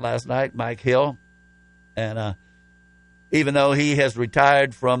little bit last night, Mike Hill, and even though he has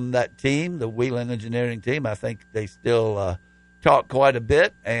retired from that team, the Wheeling Engineering team, I think they still talk quite a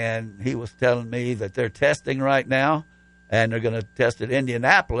bit, and he was telling me that they're testing right now, and they're going to test at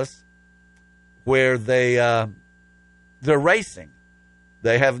Indianapolis, where they're racing.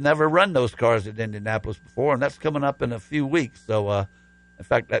 They have never run those cars at Indianapolis before, and that's coming up in a few weeks. So, in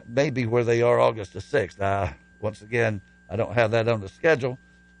fact, that may be where they are August the 6th. Once again, I don't have that on the schedule,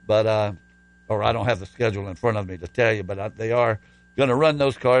 but or I don't have the schedule in front of me to tell you, but they are going to run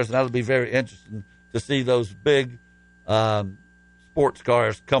those cars, and that'll be very interesting to see those big sports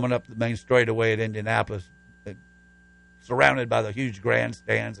cars coming up the main straightaway at Indianapolis, surrounded by the huge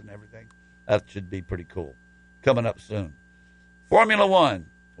grandstands and everything. that should be pretty cool. Coming up soon. Formula One.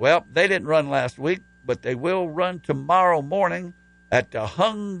 Well, they didn't run last week, but they will run tomorrow morning at the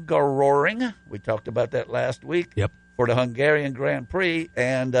Hungaroring. We talked about that last week. Yep. For the Hungarian Grand Prix.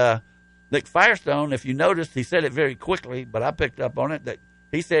 And Nick Firestone, if you noticed, he said it very quickly, but I picked up on it, that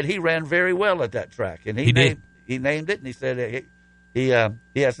he said he ran very well at that track. And he named it, and he said he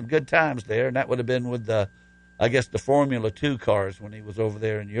had some good times there, and that would have been with the Formula 2 cars when he was over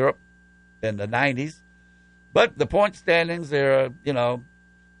there in Europe in the 90s. But the point standings, they're,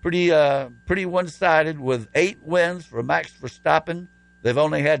 pretty one-sided with 8 wins for Max Verstappen. They've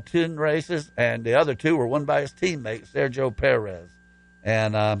only had 10 races, and the other 2 were won by his teammate, Sergio Perez.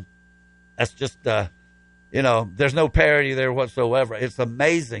 And that's just, there's no parity there whatsoever. It's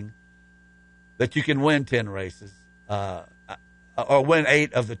amazing that you can win 10 races or win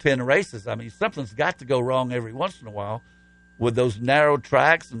 8 of the 10 races. I mean, something's got to go wrong every once in a while with those narrow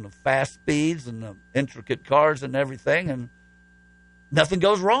tracks and the fast speeds and the intricate cars and everything, and nothing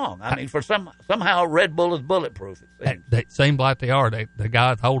goes wrong. I mean, somehow Red Bull is bulletproof. They seem like they are. The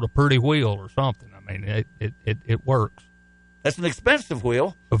guys hold a pretty wheel or something. I mean, it works. That's an expensive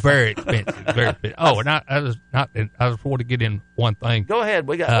wheel. Very expensive. Very expensive. Oh, and I just want to get in one thing. Go ahead.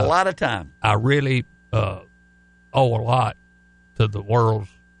 We got a lot of time. I really owe a lot to the world's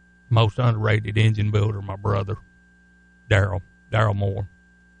most underrated engine builder, my brother, Daryl Moore.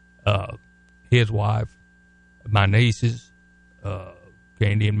 His wife, my nieces,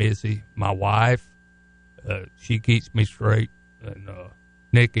 Candy and Missy, my wife, she keeps me straight. And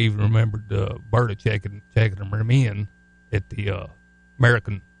Nick even remembered Berta checking them in at the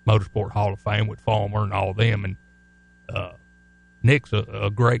American Motorsport Hall of Fame with Farmer and all them. And Nick's a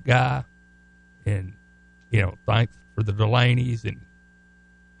great guy. And, thanks for the Delaney's and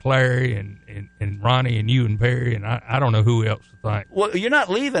Clary and Ronnie and you and Perry. And I don't know who else to thank. Well, you're not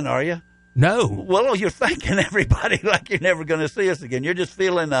leaving, are you? No. Well, you're thanking everybody like you're never going to see us again. You're just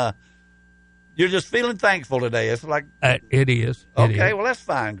feeling thankful today. It's like it is. Okay, well that's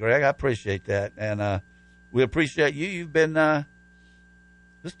fine, Greg. I appreciate that, and we appreciate you. You've been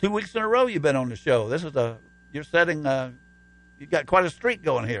this 2 weeks in a row. You've been on the show. You're setting. You got quite a streak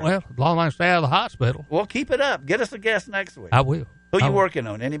going here. Well, as long as I stay out of the hospital. Well, keep it up. Get us a guest next week. I will. Who you working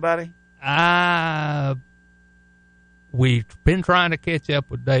on? Anybody? We've been trying to catch up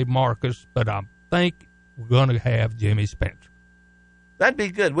with Dave Marcus, but I think we're going to have Jimmy Spencer. That'd be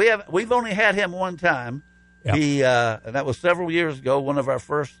good. We've only had him one time. Yep. And that was several years ago. One of our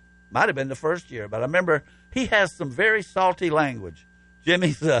first, might have been the first year, but I remember he has some very salty language.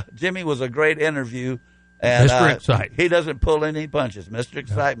 Jimmy was a great interview, and Mr. Excitement. He doesn't pull any punches. Mr.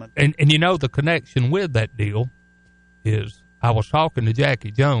 Excitement. And the connection with that deal is I was talking to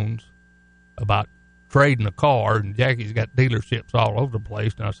Jackie Jones about trading a car, and Jackie's got dealerships all over the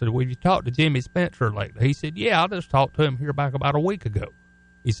place. And I said, well, you talked to Jimmy Spencer lately? He said, yeah, I just talked to him here back about a week ago.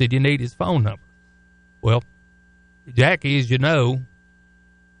 He said, you need his phone number. Well, Jackie, as you know,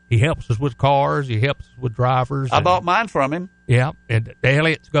 he helps us with cars. He helps us with drivers. I bought mine from him. Yeah, and the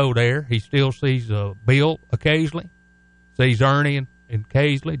Elliott's go there. He still sees Bill occasionally, sees Ernie and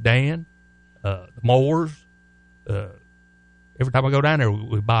occasionally, Dan, the Moores. Every time I go down there,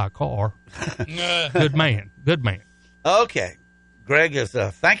 we buy a car. Good man. Okay. Greg is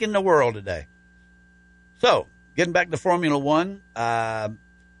thanking the world today. So, getting back to Formula One.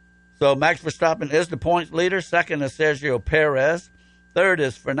 So, Max Verstappen is the points leader. Second is Sergio Perez. Third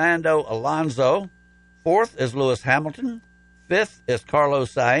is Fernando Alonso. Fourth is Lewis Hamilton. Fifth is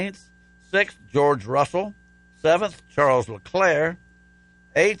Carlos Sainz. Sixth, George Russell. Seventh, Charles Leclerc.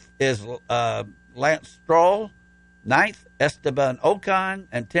 Eighth is Lance Stroll. Ninth, Esteban Ocon,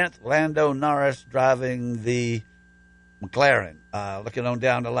 and 10th, Lando Norris driving the McLaren. Looking on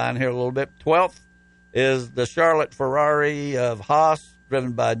down the line here a little bit. 12th is the Charlotte Ferrari of Haas,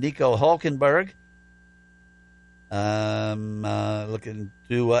 driven by Nico Hülkenberg. Looking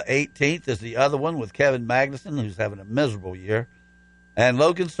to 18th is the other one with Kevin Magnussen, who's having a miserable year. And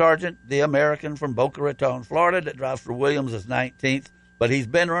Logan Sargent, the American from Boca Raton, Florida, that drives for Williams, is 19th. But he's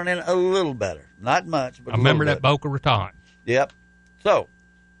been running a little better. Not much, but I remember that Boca Raton. Yep. So,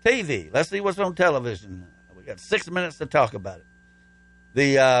 TV. Let's see what's on television. We got 6 minutes to talk about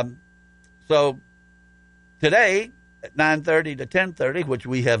it. So, today at 9:30 to 10:30, which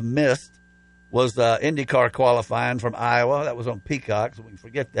we have missed, was IndyCar qualifying from Iowa. That was on Peacock, so we can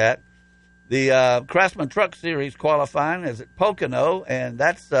forget that. The Craftsman Truck Series qualifying is at Pocono, and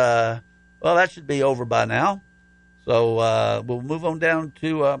that's, that should be over by now. So we'll move on down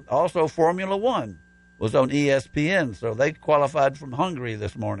to also Formula One was on ESPN. So they qualified from Hungary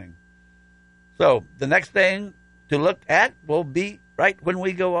this morning. So the next thing to look at will be right when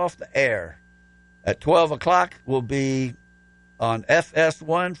we go off the air. At 12 o'clock, we'll be on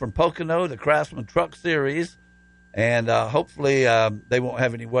FS1 from Pocono, the Craftsman Truck Series. And hopefully they won't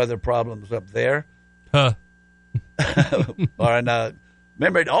have any weather problems up there. Huh.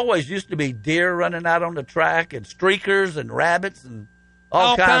 Remember, it always used to be deer running out on the track and streakers and rabbits and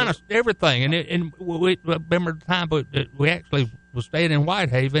all kinds of everything. And we remember the time we actually was staying in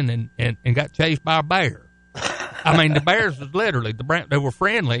Whitehaven and got chased by a bear. I mean, the bears was literally, they were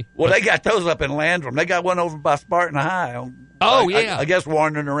friendly. Well, they got those up in Landrum. They got one over by Spartan High. I guess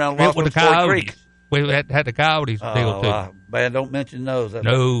wandering around Fort Creek. We had the coyotes deal too. Man, don't mention those.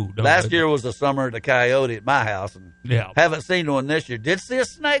 No. Last year was the summer of the coyote at my house. And haven't seen one this year. Did see a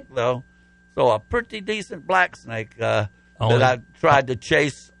snake, though. So a pretty decent black snake that I tried to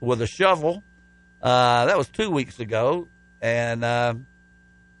chase with a shovel. That was 2 weeks ago. And I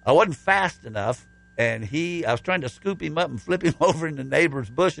wasn't fast enough. And I was trying to scoop him up and flip him over in the neighbor's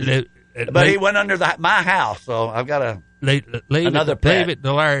bushes. But he went under my house. So I've got another pet. Leave it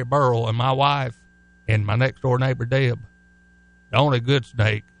to Larry Burrell and my wife and my next door neighbor Deb. The only good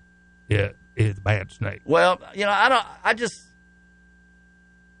snake is the bad snake. Well, I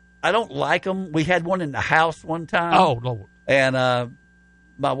don't like them. We had one in the house one time. Oh, Lord. And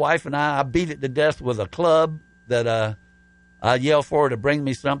my wife and I beat it to death with a club that I yelled for her to bring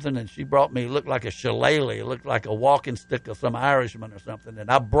me something, and she brought me, it looked like a shillelagh. It looked like a walking stick of some Irishman or something, and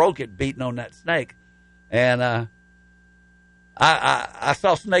I broke it beating on that snake. And I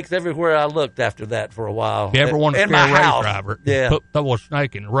saw snakes everywhere I looked after that for a while. You ever want to scare a race driver? Yeah. Throw a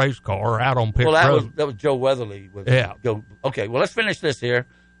snake in a race car out on pit road. That was Joe Weatherly. Okay, well, let's finish this here.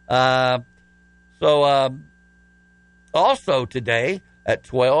 Also today at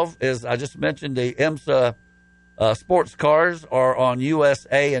 12 is, I just mentioned, the IMSA sports cars are on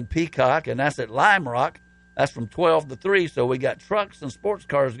USA and Peacock, and that's at Lime Rock. That's from 12 to 3, so we got trucks and sports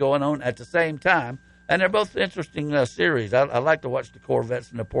cars going on at the same time. And they're both interesting series. I like to watch the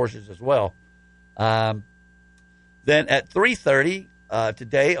Corvettes and the Porsches as well. Then at 3:30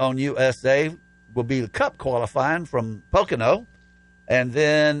 today on USA will be the Cup qualifying from Pocono. And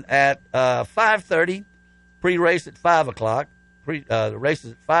then at 5:30, pre-race at 5 o'clock. The race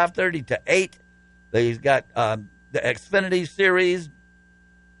is at 5:30 to 8. They've got the Xfinity Series,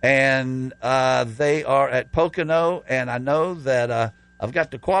 and they are at Pocono. And I know that I've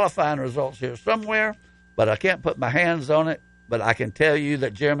got the qualifying results here somewhere, but I can't put my hands on it. But I can tell you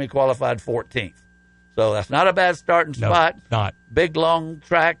that Jeremy qualified 14th. So that's not a bad starting spot. No, not. Big, long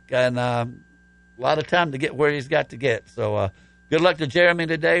track, and a lot of time to get where he's got to get. So good luck to Jeremy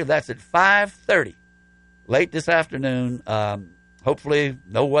today. That's at 5:30, late this afternoon. Hopefully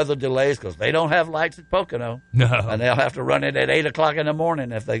no weather delays because they don't have lights at Pocono. No. And they'll have to run it at 8 o'clock in the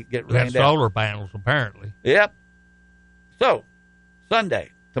morning if they get rained out. Solar panels, apparently. Yep. So,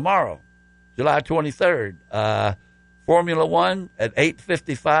 Sunday, tomorrow, July 23rd, Formula One at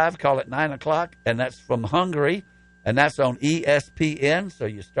 8:55, call it 9 o'clock, and that's from Hungary, and that's on ESPN, so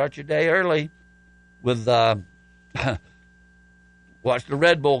you start your day early with, watch the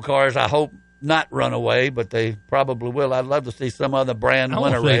Red Bull cars, I hope not run away, but they probably will. I'd love to see some other brand win a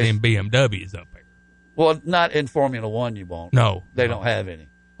race. I want to see them BMWs up there. Well, not in Formula One, you won't. No. They don't have any.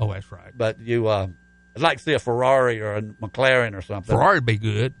 Oh, that's right. But I'd like to see a Ferrari or a McLaren or something. Ferrari would be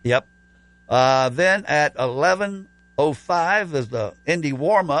good. Yep. Then at 11:05 is the Indy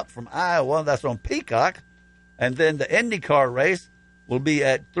warm-up from Iowa. That's on Peacock. And then the IndyCar race will be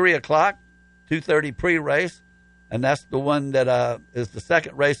at 3 o'clock, 2:30 pre-race. And that's the one that is the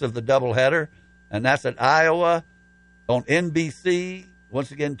second race of the doubleheader. And that's at Iowa on NBC,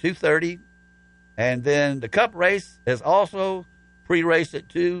 once again, 2:30. And then the Cup race is also pre-race at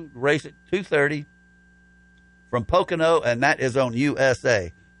 2, race at 2:30 from Pocono, and that is on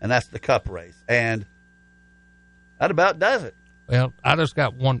USA. And that's the Cup race. And that about does it. Well, I just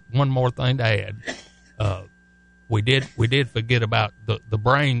got one more thing to add. We did forget about the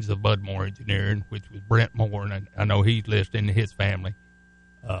brains of Budmore Engineering, which was Brent Moore, and I know he's listed in his family.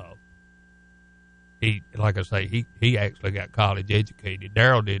 He, like I say, he actually got college educated.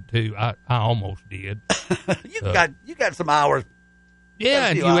 Darryl did too. I almost did. You got some hours. Yeah,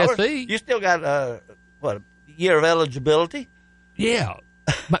 and USC. Hours. You still got a year of eligibility? Yeah,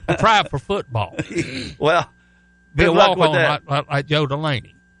 try for football. Well, good He'll luck walk with on that. like Joe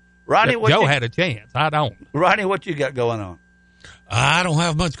Delaney. Ronnie, Joe had a chance. I don't. Ronnie, what you got going on? I don't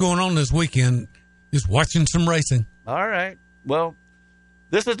have much going on this weekend. Just watching some racing. All right. Well,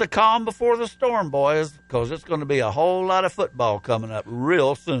 this is the calm before the storm, boys, because it's going to be a whole lot of football coming up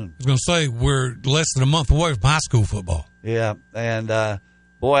real soon. I was going to say, we're less than a month away from high school football. Yeah, and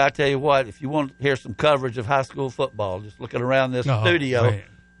Boy, I tell you what, if you want to hear some coverage of high school football, just looking around this studio, man.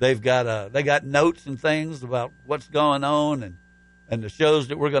 they got notes and things about what's going on and the shows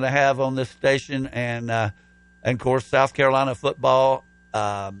that we're going to have on this station, and of course South Carolina football.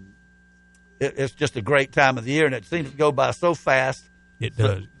 It's just a great time of the year, and it seems to go by so fast. It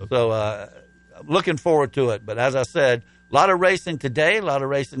does. So looking forward to it. But as I said, a lot of racing today, a lot of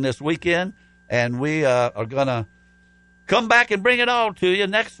racing this weekend, and we are going to come back and bring it all to you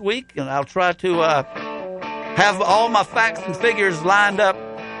next week, and I'll try to have all my facts and figures lined up.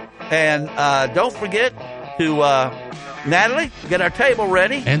 And don't forget to, Natalie, get our table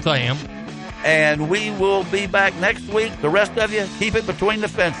ready. And Sam. And we will be back next week. The rest of you, keep it between the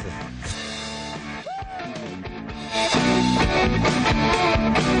fences.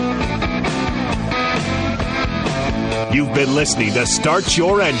 You've been listening to Start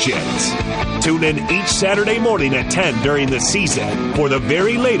Your Engines. Tune in each Saturday morning at 10 during the season for the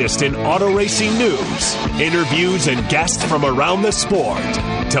very latest in auto racing news, interviews, and guests from around the sport.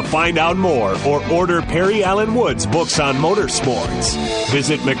 To find out more or order Perry Allen Wood's books on motorsports,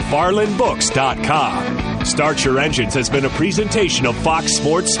 visit McFarlandBooks.com. Start Your Engines has been a presentation of Fox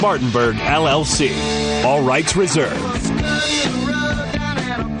Sports Spartanburg, LLC. All rights reserved.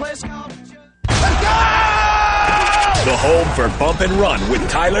 The home for Bump and Run with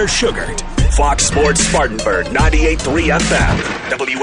Tyler Sugart. Fox Sports Spartanburg, 98.3 FM.